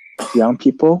educated young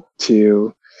people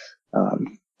to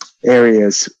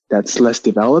areas that's less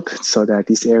developed so that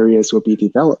these areas will be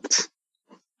developed.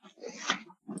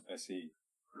 I see.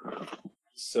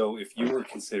 So if you were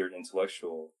considered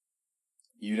intellectual,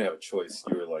 you didn't have a choice.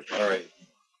 You were like, all right,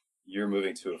 you're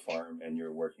moving to a farm and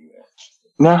you're working there.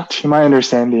 No, to my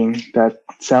understanding, that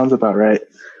sounds about right.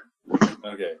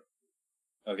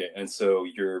 Okay. And so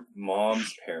your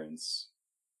mom's parents,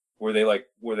 were they like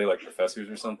professors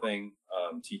or something,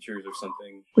 teachers or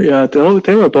something? Yeah,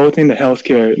 they were both in the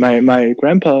healthcare. My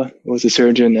grandpa was a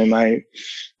surgeon and my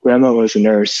grandma was a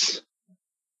nurse.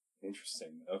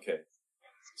 Interesting. Okay.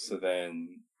 So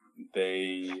then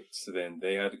they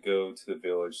had to go to the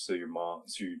village. So your mom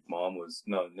was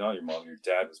not your mom. Your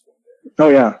dad was born there. Oh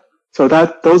yeah. So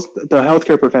the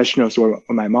healthcare professionals were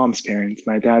my mom's parents.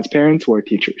 My dad's parents were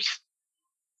teachers.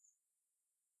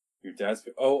 Your dad's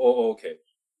okay.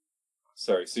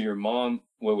 Sorry. So your mom.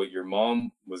 Wait. Your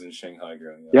mom was in Shanghai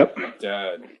growing up. Yep. Your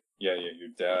dad. Yeah. Your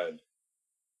dad.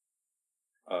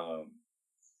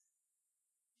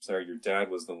 Sorry. Your dad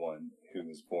was the one who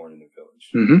was born in the village.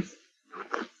 Mm-hmm.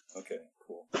 Okay.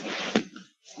 Cool.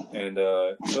 And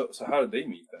so how did they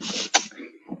meet then?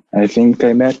 I think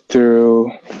they met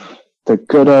through the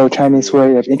good old Chinese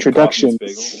way of introductions.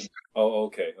 Oh,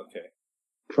 okay.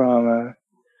 From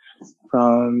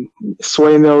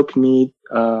soy milk meet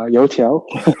youtiao.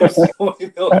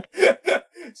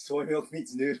 Soy milk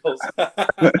meets noodles.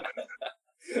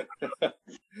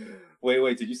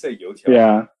 Wait, did you say youtiao?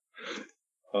 Yeah.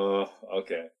 Oh,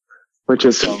 okay. Which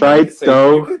is fried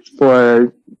dough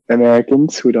for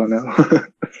Americans who don't know.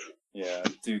 Yeah,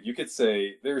 dude, you could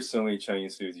say there are so many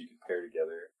Chinese foods you could pair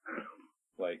together.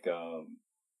 Like, I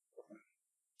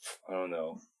don't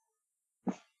know.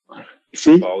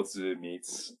 See? Baozi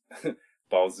meets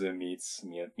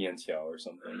miantiao or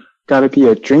something. Gotta be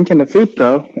a drink and a food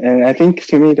though. And I think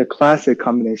to me the classic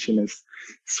combination is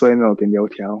soy milk and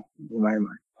youtiao in my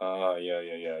mind. Yeah,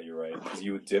 you're right. Because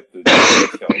you would dip the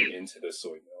youtiao into the soy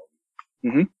milk.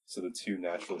 Mm-hmm. So the two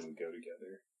naturally would go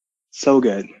together. So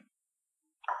good.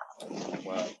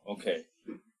 Wow, okay.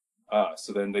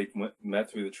 So then they met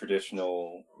through the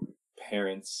traditional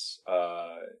parents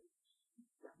of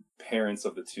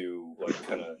the two, like,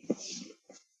 kind of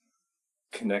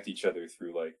connect each other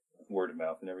through, like, word of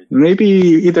mouth and everything. Maybe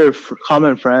either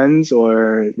common friends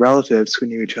or relatives who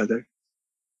knew each other.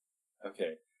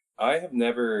 Okay. I have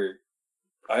never,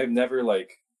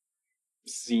 like,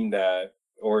 seen that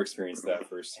or experienced that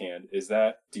firsthand.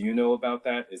 Do you know about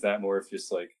that? Is that more of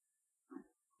just, like,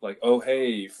 oh,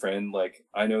 hey, friend, like,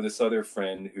 I know this other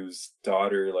friend whose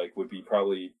daughter, like, would be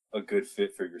probably a good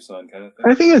fit for your son, kind of thing?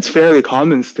 I think it's fairly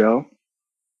common still.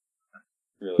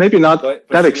 Really? Maybe not but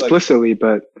that see, explicitly,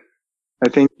 but I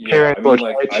think Yeah, parents I will mean,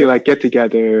 like, try to I like get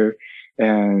together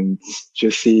and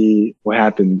just see what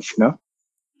happens, you know?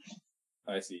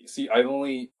 I see. See, I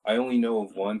only know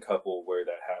of one couple where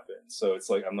that happened, so it's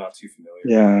like I'm not too familiar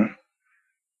with Yeah. it.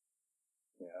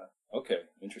 Yeah. Okay.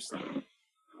 Interesting.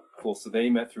 Cool. So they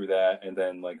met through that, and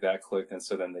then like that clicked, and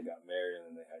so then they got married, and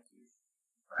then they had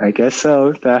you. I guess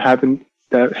so. That happened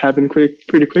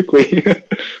pretty quickly.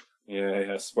 Yeah,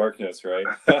 yeah. Spark notes, right?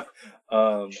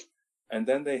 um, and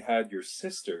then they had your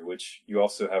sister, which you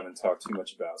also haven't talked too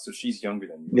much about. So she's younger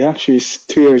than you, Yeah, she's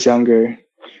 2 years younger.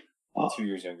 2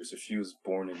 years younger. So she was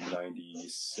born in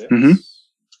 '96. Mhm.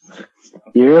 Okay.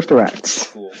 Year of the Rats.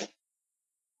 Cool.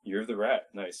 Year of the Rat.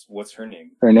 Nice. What's her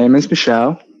name? Her name is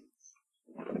Michelle.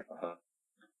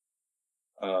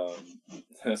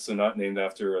 So not named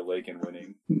after a lake in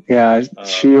Winning. Yeah,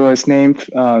 she was named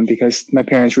because my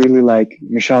parents really like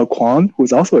Michelle Kwan,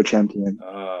 who's also a champion.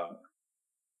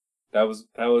 That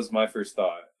was my first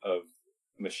thought of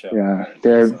Michelle. Yeah,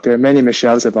 there are many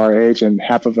Michelles of our age, and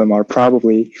half of them are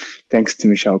probably thanks to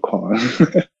Michelle Kwan.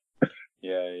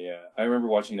 Yeah. I remember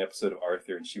watching an episode of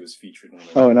Arthur, and she was featured in one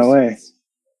of Oh, no way. episodes.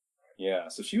 Yeah,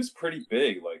 so she was pretty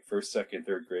big, like first, second,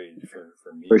 third grade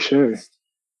for me. For at sure. least.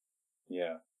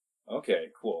 Yeah. Okay.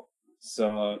 Cool.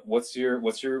 So, what's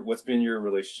been your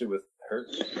relationship with her?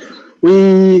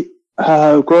 We,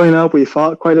 growing up, we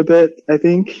fought quite a bit, I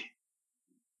think.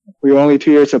 We were only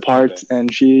 2 years apart, Okay.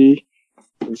 and she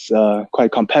was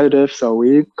quite competitive, so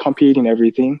we compete in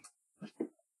everything.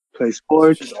 Play So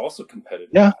sports. she's also competitive.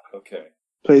 Yeah. Okay.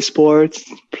 Play sports,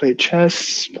 play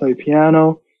chess, play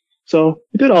piano. So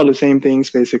we did all the same things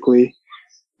basically.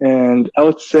 And I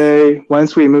would say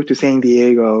once we moved to San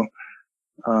Diego,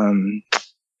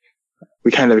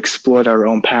 we kind of explored our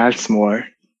own paths more.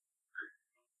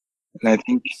 And I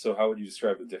think, So, how would you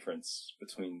describe the difference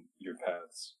between your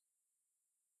paths?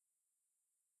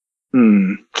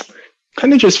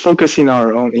 kind of just focusing on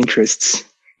our own interests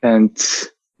and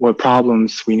what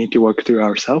problems we need to work through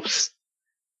ourselves.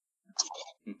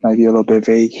 Might be a little bit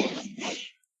vague.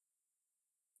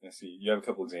 I see. You have a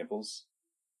couple examples.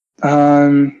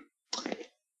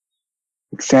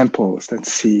 Examples.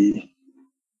 Let's see.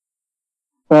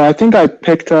 Well, I think I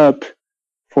picked up,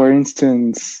 for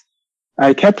instance,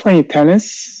 I kept playing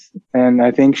tennis, and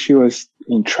I think she was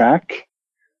in track,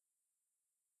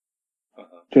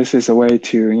 just as a way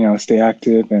to, stay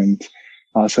active and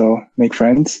also make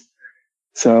friends.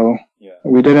 So Yeah.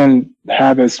 we didn't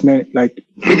have as many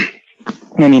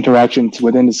many interactions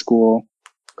within the school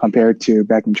compared to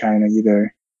back in China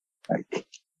either. Like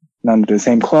none of the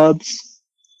same clubs,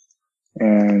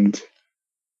 and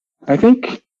I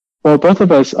think both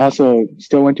of us also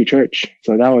still went to church,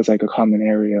 so that was like a common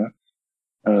area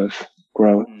of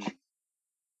growth.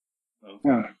 Okay.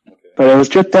 Yeah. Okay. But it was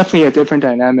just definitely a different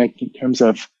dynamic in terms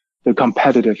of the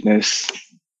competitiveness.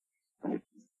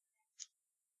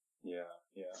 Yeah.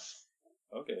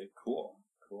 Okay. Cool.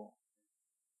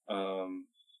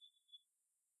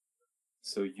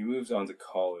 So you moved on to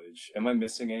college. Am I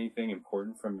missing anything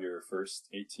important from your first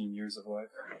 18 years of life?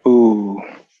 Ooh,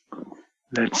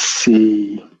 let's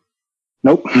see.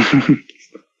 Nope.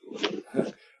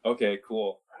 Okay.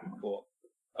 Cool.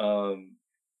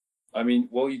 I mean,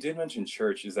 well, you did mention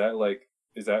church. Is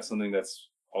that something that's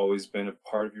always been a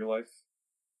part of your life?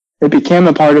 It became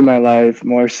a part of my life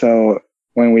more so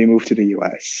when we moved to the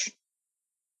US.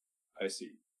 I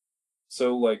see.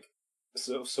 So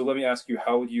let me ask you,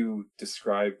 how would you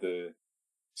describe the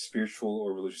spiritual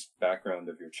or religious background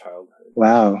of your childhood?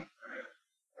 Wow.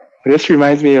 This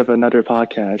reminds me of another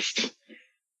podcast.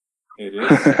 It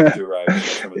is derived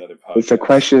from another podcast. It's a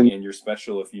question, and you're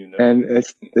special if you know. and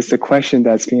it's a question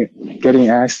that's getting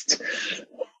asked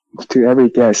to every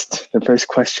guest. The first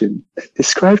question: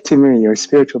 describe to me your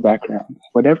spiritual background,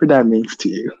 whatever that means to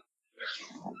you.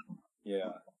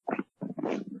 Yeah.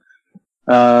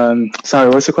 Sorry,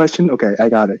 what's the question? Okay, I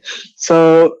got it.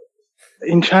 So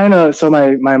in China, so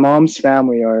my mom's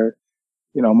family are,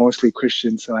 mostly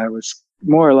Christian, so I was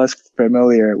more or less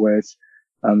familiar with,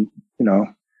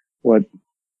 what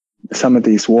some of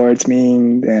these words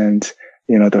mean and,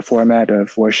 the format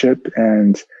of worship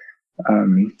and,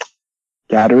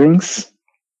 gatherings.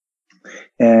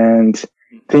 And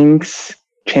things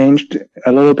changed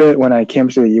a little bit when I came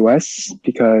to the US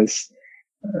because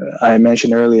I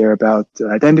mentioned earlier about the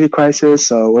identity crisis.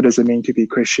 So what does it mean to be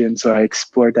Christian? So I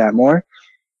explored that more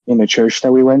in the church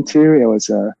that we went to. It was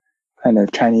a kind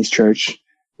of Chinese church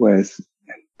with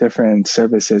different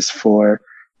services for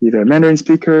either Mandarin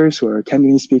speakers or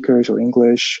Cantonese speakers or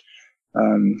English,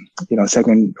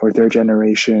 second or third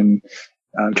generation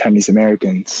Chinese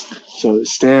Americans. So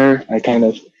it's there I kind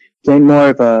of gained more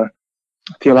of a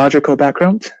theological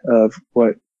background of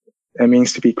what it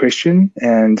means to be Christian,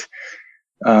 and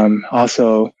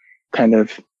also kind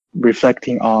of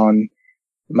reflecting on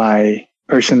my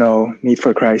personal need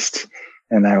for Christ.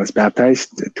 And I was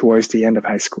baptized towards the end of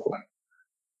high school.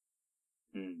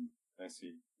 I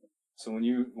see. So when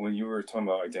you were talking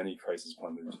about identity crisis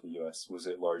when moving to the U.S., was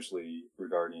it largely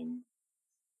regarding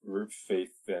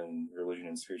faith and religion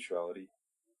and spirituality?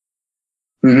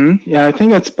 Yeah, I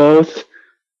think it's both.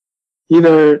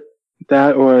 Either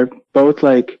that or both,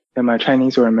 like, am I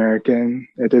Chinese or American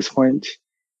at this point,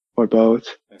 or both?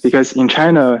 Because in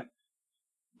China,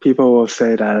 people will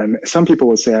say that some people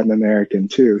will say I'm American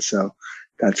too. So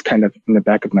that's kind of in the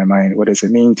back of my mind. What does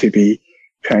it mean to be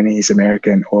Chinese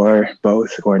American, or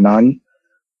both, or none?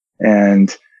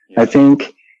 And I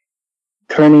think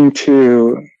turning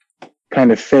to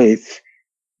kind of faith,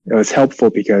 it was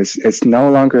helpful because it's no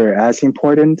longer as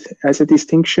important as a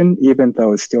distinction, even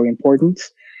though it's still important.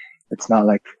 It's not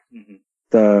like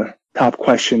the top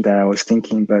question that I was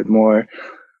thinking, but more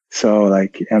so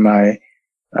like, am I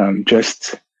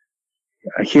just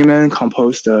a human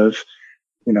composed of,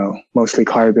 mostly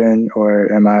carbon,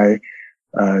 or am I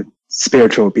a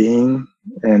spiritual being?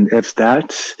 And if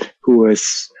that, who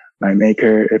is my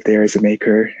maker, if there is a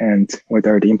maker, and what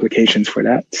are the implications for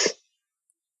that?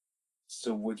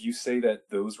 So would you say that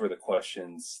those were the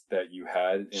questions that you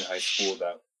had in high school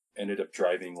that ended up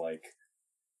driving like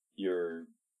your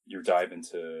dive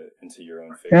into your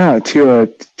own faith? Yeah, to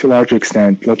a large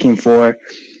extent, looking for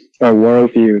a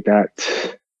worldview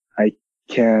that I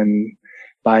can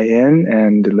buy in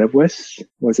and live with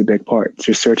was a big part.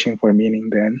 Just searching for meaning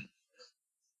then,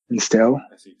 and still.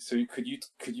 I see. So could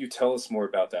you tell us more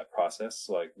about that process?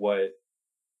 Like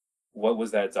what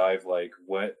was that dive like?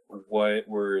 What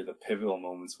were the pivotal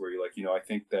moments where you're like, I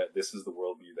think that this is the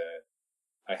worldview that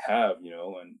I have,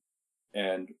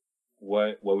 and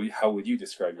how would you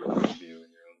describe your worldview in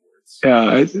your own words? Yeah,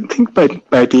 I think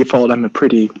by default I'm a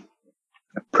pretty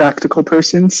practical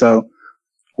person, so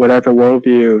whatever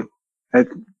worldview that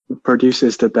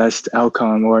produces the best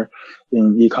outcome, or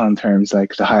in econ terms,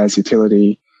 like the highest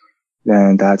utility,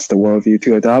 then that's the worldview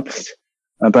to adopt.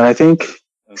 But I think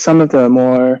some of the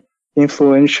more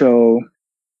influential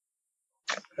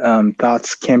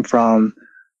thoughts came from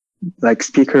like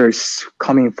speakers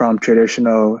coming from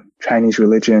traditional Chinese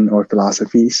religion or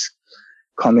philosophies,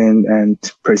 come in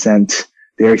and present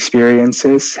their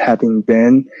experiences having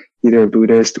been either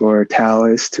Buddhist or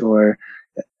Taoist, or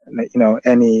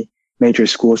any major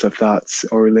schools of thoughts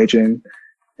or religion,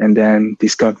 and then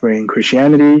discovering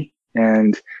Christianity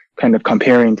and kind of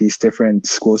comparing these different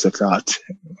schools of thought,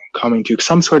 coming to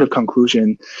some sort of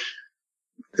conclusion.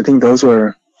 I think those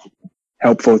were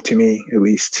helpful to me, at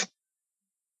least.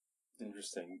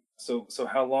 Interesting. So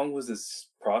how long was this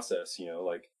process,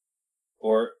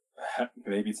 or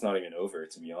maybe it's not even over,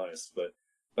 to be honest, but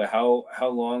how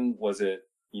long was it,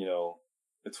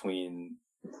 between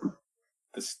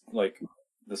this, like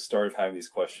the start of having these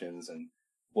questions, and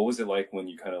what was it like when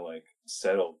you kind of like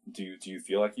settled? Do you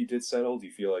feel like you did settle? Do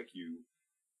you feel like you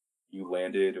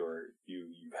landed, or you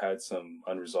had some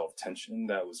unresolved tension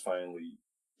that was finally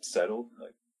settled,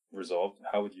 like resolved?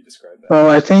 How would you describe that? Well,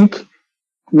 I think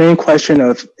main question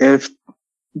of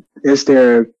is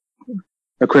there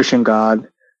a Christian God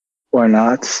or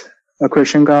not a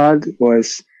Christian God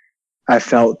was, I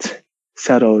felt,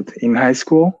 settled in high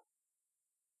school.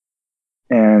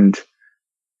 And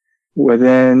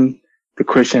within the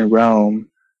Christian realm,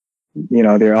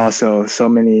 there are also so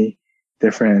many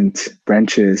different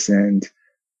branches and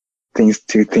things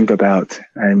to think about.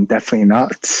 I'm definitely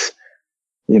not,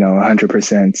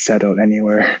 100% settled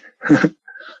anywhere.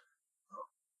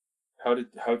 How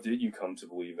did you come to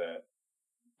believe that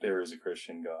there is a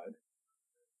Christian God?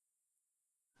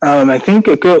 I think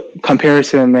a good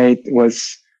comparison made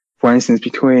was, for instance,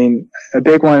 between a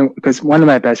big one, because one of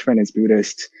my best friends is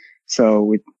Buddhist. So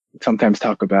we sometimes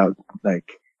talk about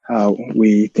like how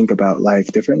we think about life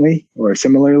differently or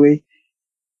similarly.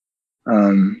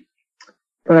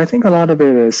 But I think a lot of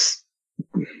it is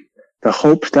the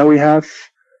hope that we have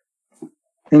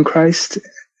in Christ,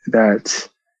 that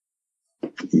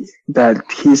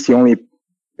he's the only,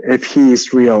 if he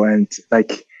is real and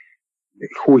like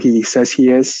who he says he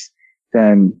is,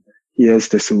 then he is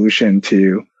the solution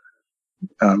to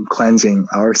cleansing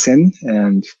our sin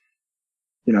and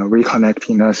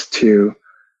reconnecting us to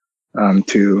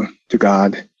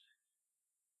God.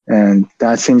 And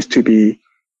that seems to be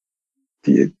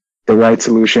the right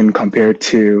solution compared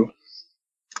to,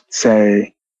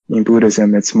 say, in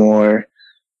Buddhism, it's more,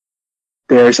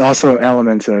 there's also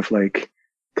elements of like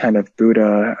kind of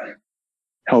Buddha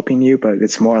helping you, but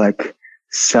it's more like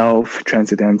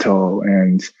self-transcendental,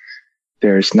 and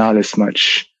there's not as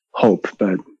much hope,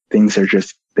 but things are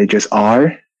they just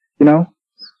are, you know?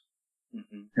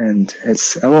 Mm-hmm. And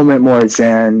it's a little bit more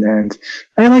zen, and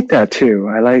I like that too.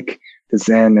 I like the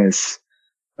zen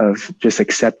of just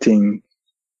accepting,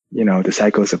 the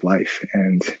cycles of life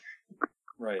and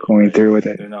going through with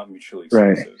it. They're not mutually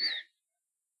Right. exclusive.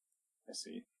 I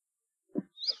see.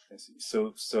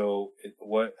 So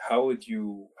how do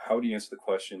you answer the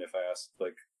question if I ask,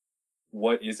 like,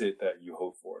 what is it that you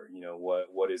hope for?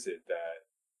 What is it that,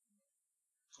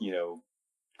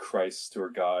 Christ or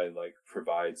God, like,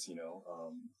 provides,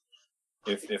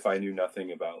 if I knew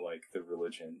nothing about, like, the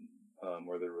religion,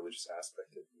 or the religious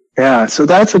aspect of it? Yeah. So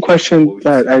that's a question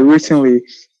that I recently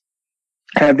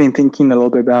have been thinking a little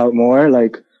bit about more,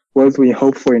 like, what do we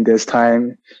hope for in this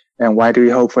time, and why do we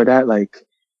hope for that? Like,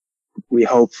 we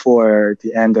hope for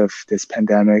the end of this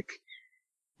pandemic.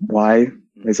 Why?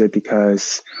 Is it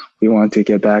because we want to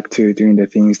get back to doing the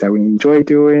things that we enjoy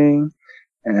doing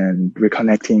and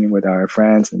reconnecting with our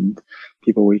friends and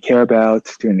people we care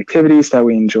about, doing activities that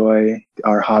we enjoy,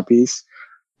 our hobbies?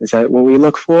 Is that what we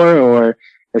look for? Or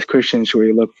as Christians, should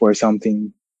we look for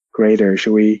something greater?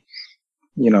 Should we,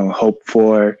 hope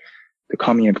for the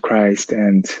coming of Christ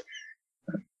and,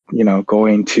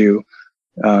 going to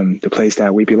the place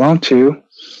that we belong to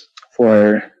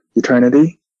for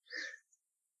eternity?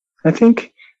 I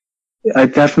think there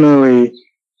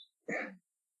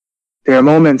are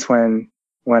moments when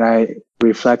I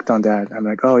reflect on that, I'm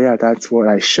like, oh yeah, that's what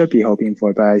I should be hoping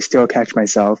for, but I still catch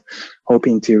myself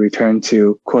hoping to return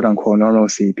to quote unquote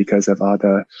normalcy because of all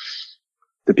the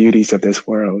beauties of this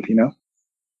world,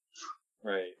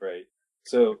 Right.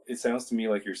 So it sounds to me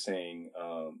like you're saying,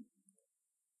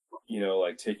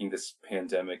 like, taking this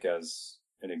pandemic as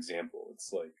an example,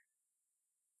 it's like,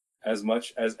 as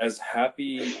much as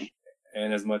happy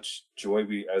and as much joy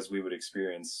as we would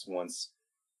experience once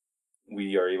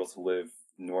we are able to live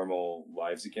normal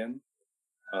lives again,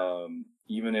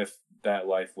 even if that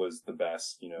life was the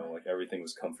best, like everything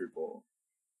was comfortable,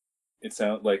 it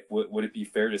sounds like, would it be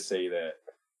fair to say that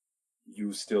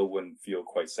you still wouldn't feel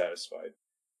quite satisfied?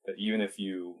 That even if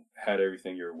you had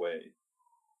everything your way,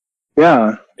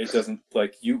 yeah, it doesn't,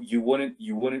 like, you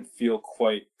wouldn't feel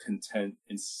quite content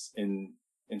in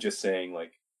just saying,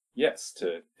 like, yes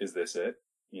to, is this it?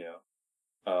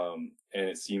 And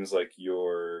it seems like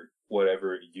your,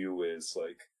 whatever you is,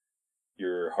 like,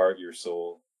 your heart, your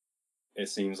soul, it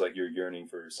seems like you're yearning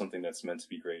for something that's meant to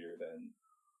be greater than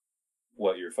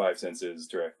what your five senses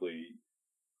directly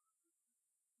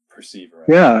perceive around.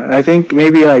 Yeah, I think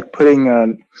maybe like putting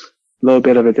a little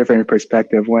bit of a different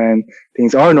perspective when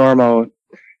things are normal,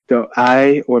 though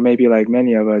I, or maybe like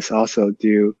many of us also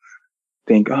do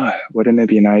think, oh, wouldn't it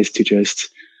be nice to just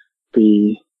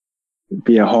be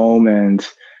at home and,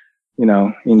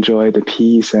 enjoy the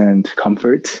peace and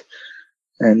comfort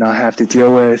and not have to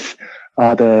deal with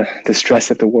all the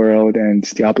stress of the world and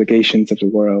the obligations of the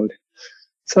world.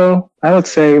 So I would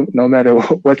say no matter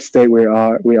what state we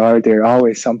are, there's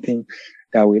always something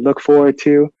that we look forward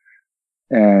to.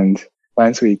 And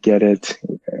once we get it,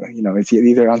 it's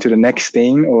either onto the next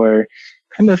thing or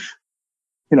kind of,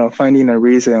 finding a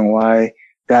reason why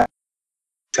that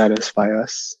satisfy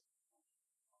us.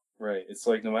 Right. It's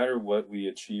like, no matter what we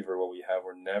achieve or what we have,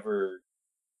 we're never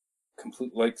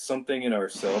complete. Like, something in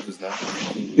ourselves is not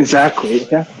completely exactly.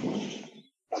 Yeah.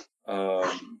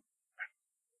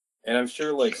 And I'm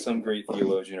sure, like, some great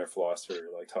theologian or philosopher,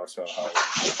 like, talks about how,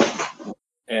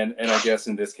 and I guess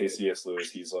in this case, C.S.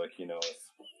 Lewis, he's like,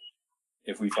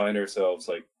 if we find ourselves,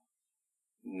 like,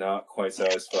 not quite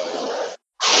satisfied,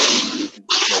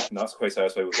 like, not quite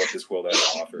satisfied with what this world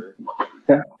has to offer,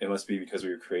 yeah, it must be because we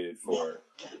were created for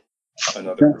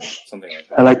another world, something like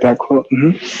that. I like that quote.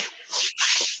 Mm-hmm.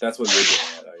 That's what you're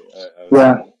getting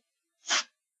at.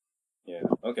 Yeah.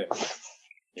 Okay.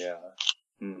 Yeah.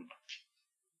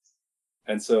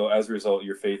 And so, as a result,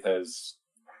 your faith has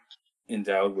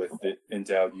endowed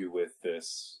you with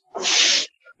this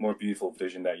more beautiful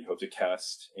vision that you hope to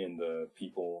cast in the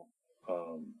people,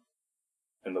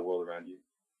 and the world around you.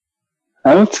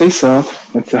 I would say so.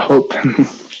 It's a hope.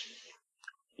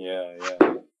 Yeah.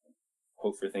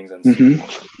 Hope for things unseen.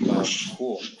 Mm-hmm.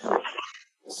 Cool.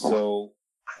 So,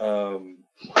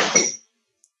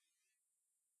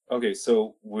 okay,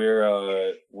 so we're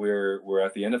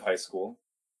at the end of high school,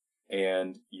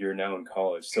 and you're now in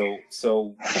college.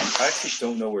 So I actually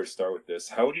don't know where to start with this.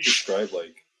 How would you describe,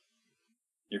 like,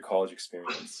 your college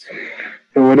experience?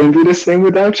 It wouldn't be the same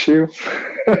without you.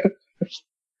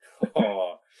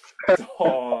 All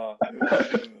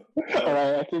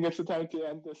right, I think it's the time to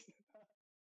end this.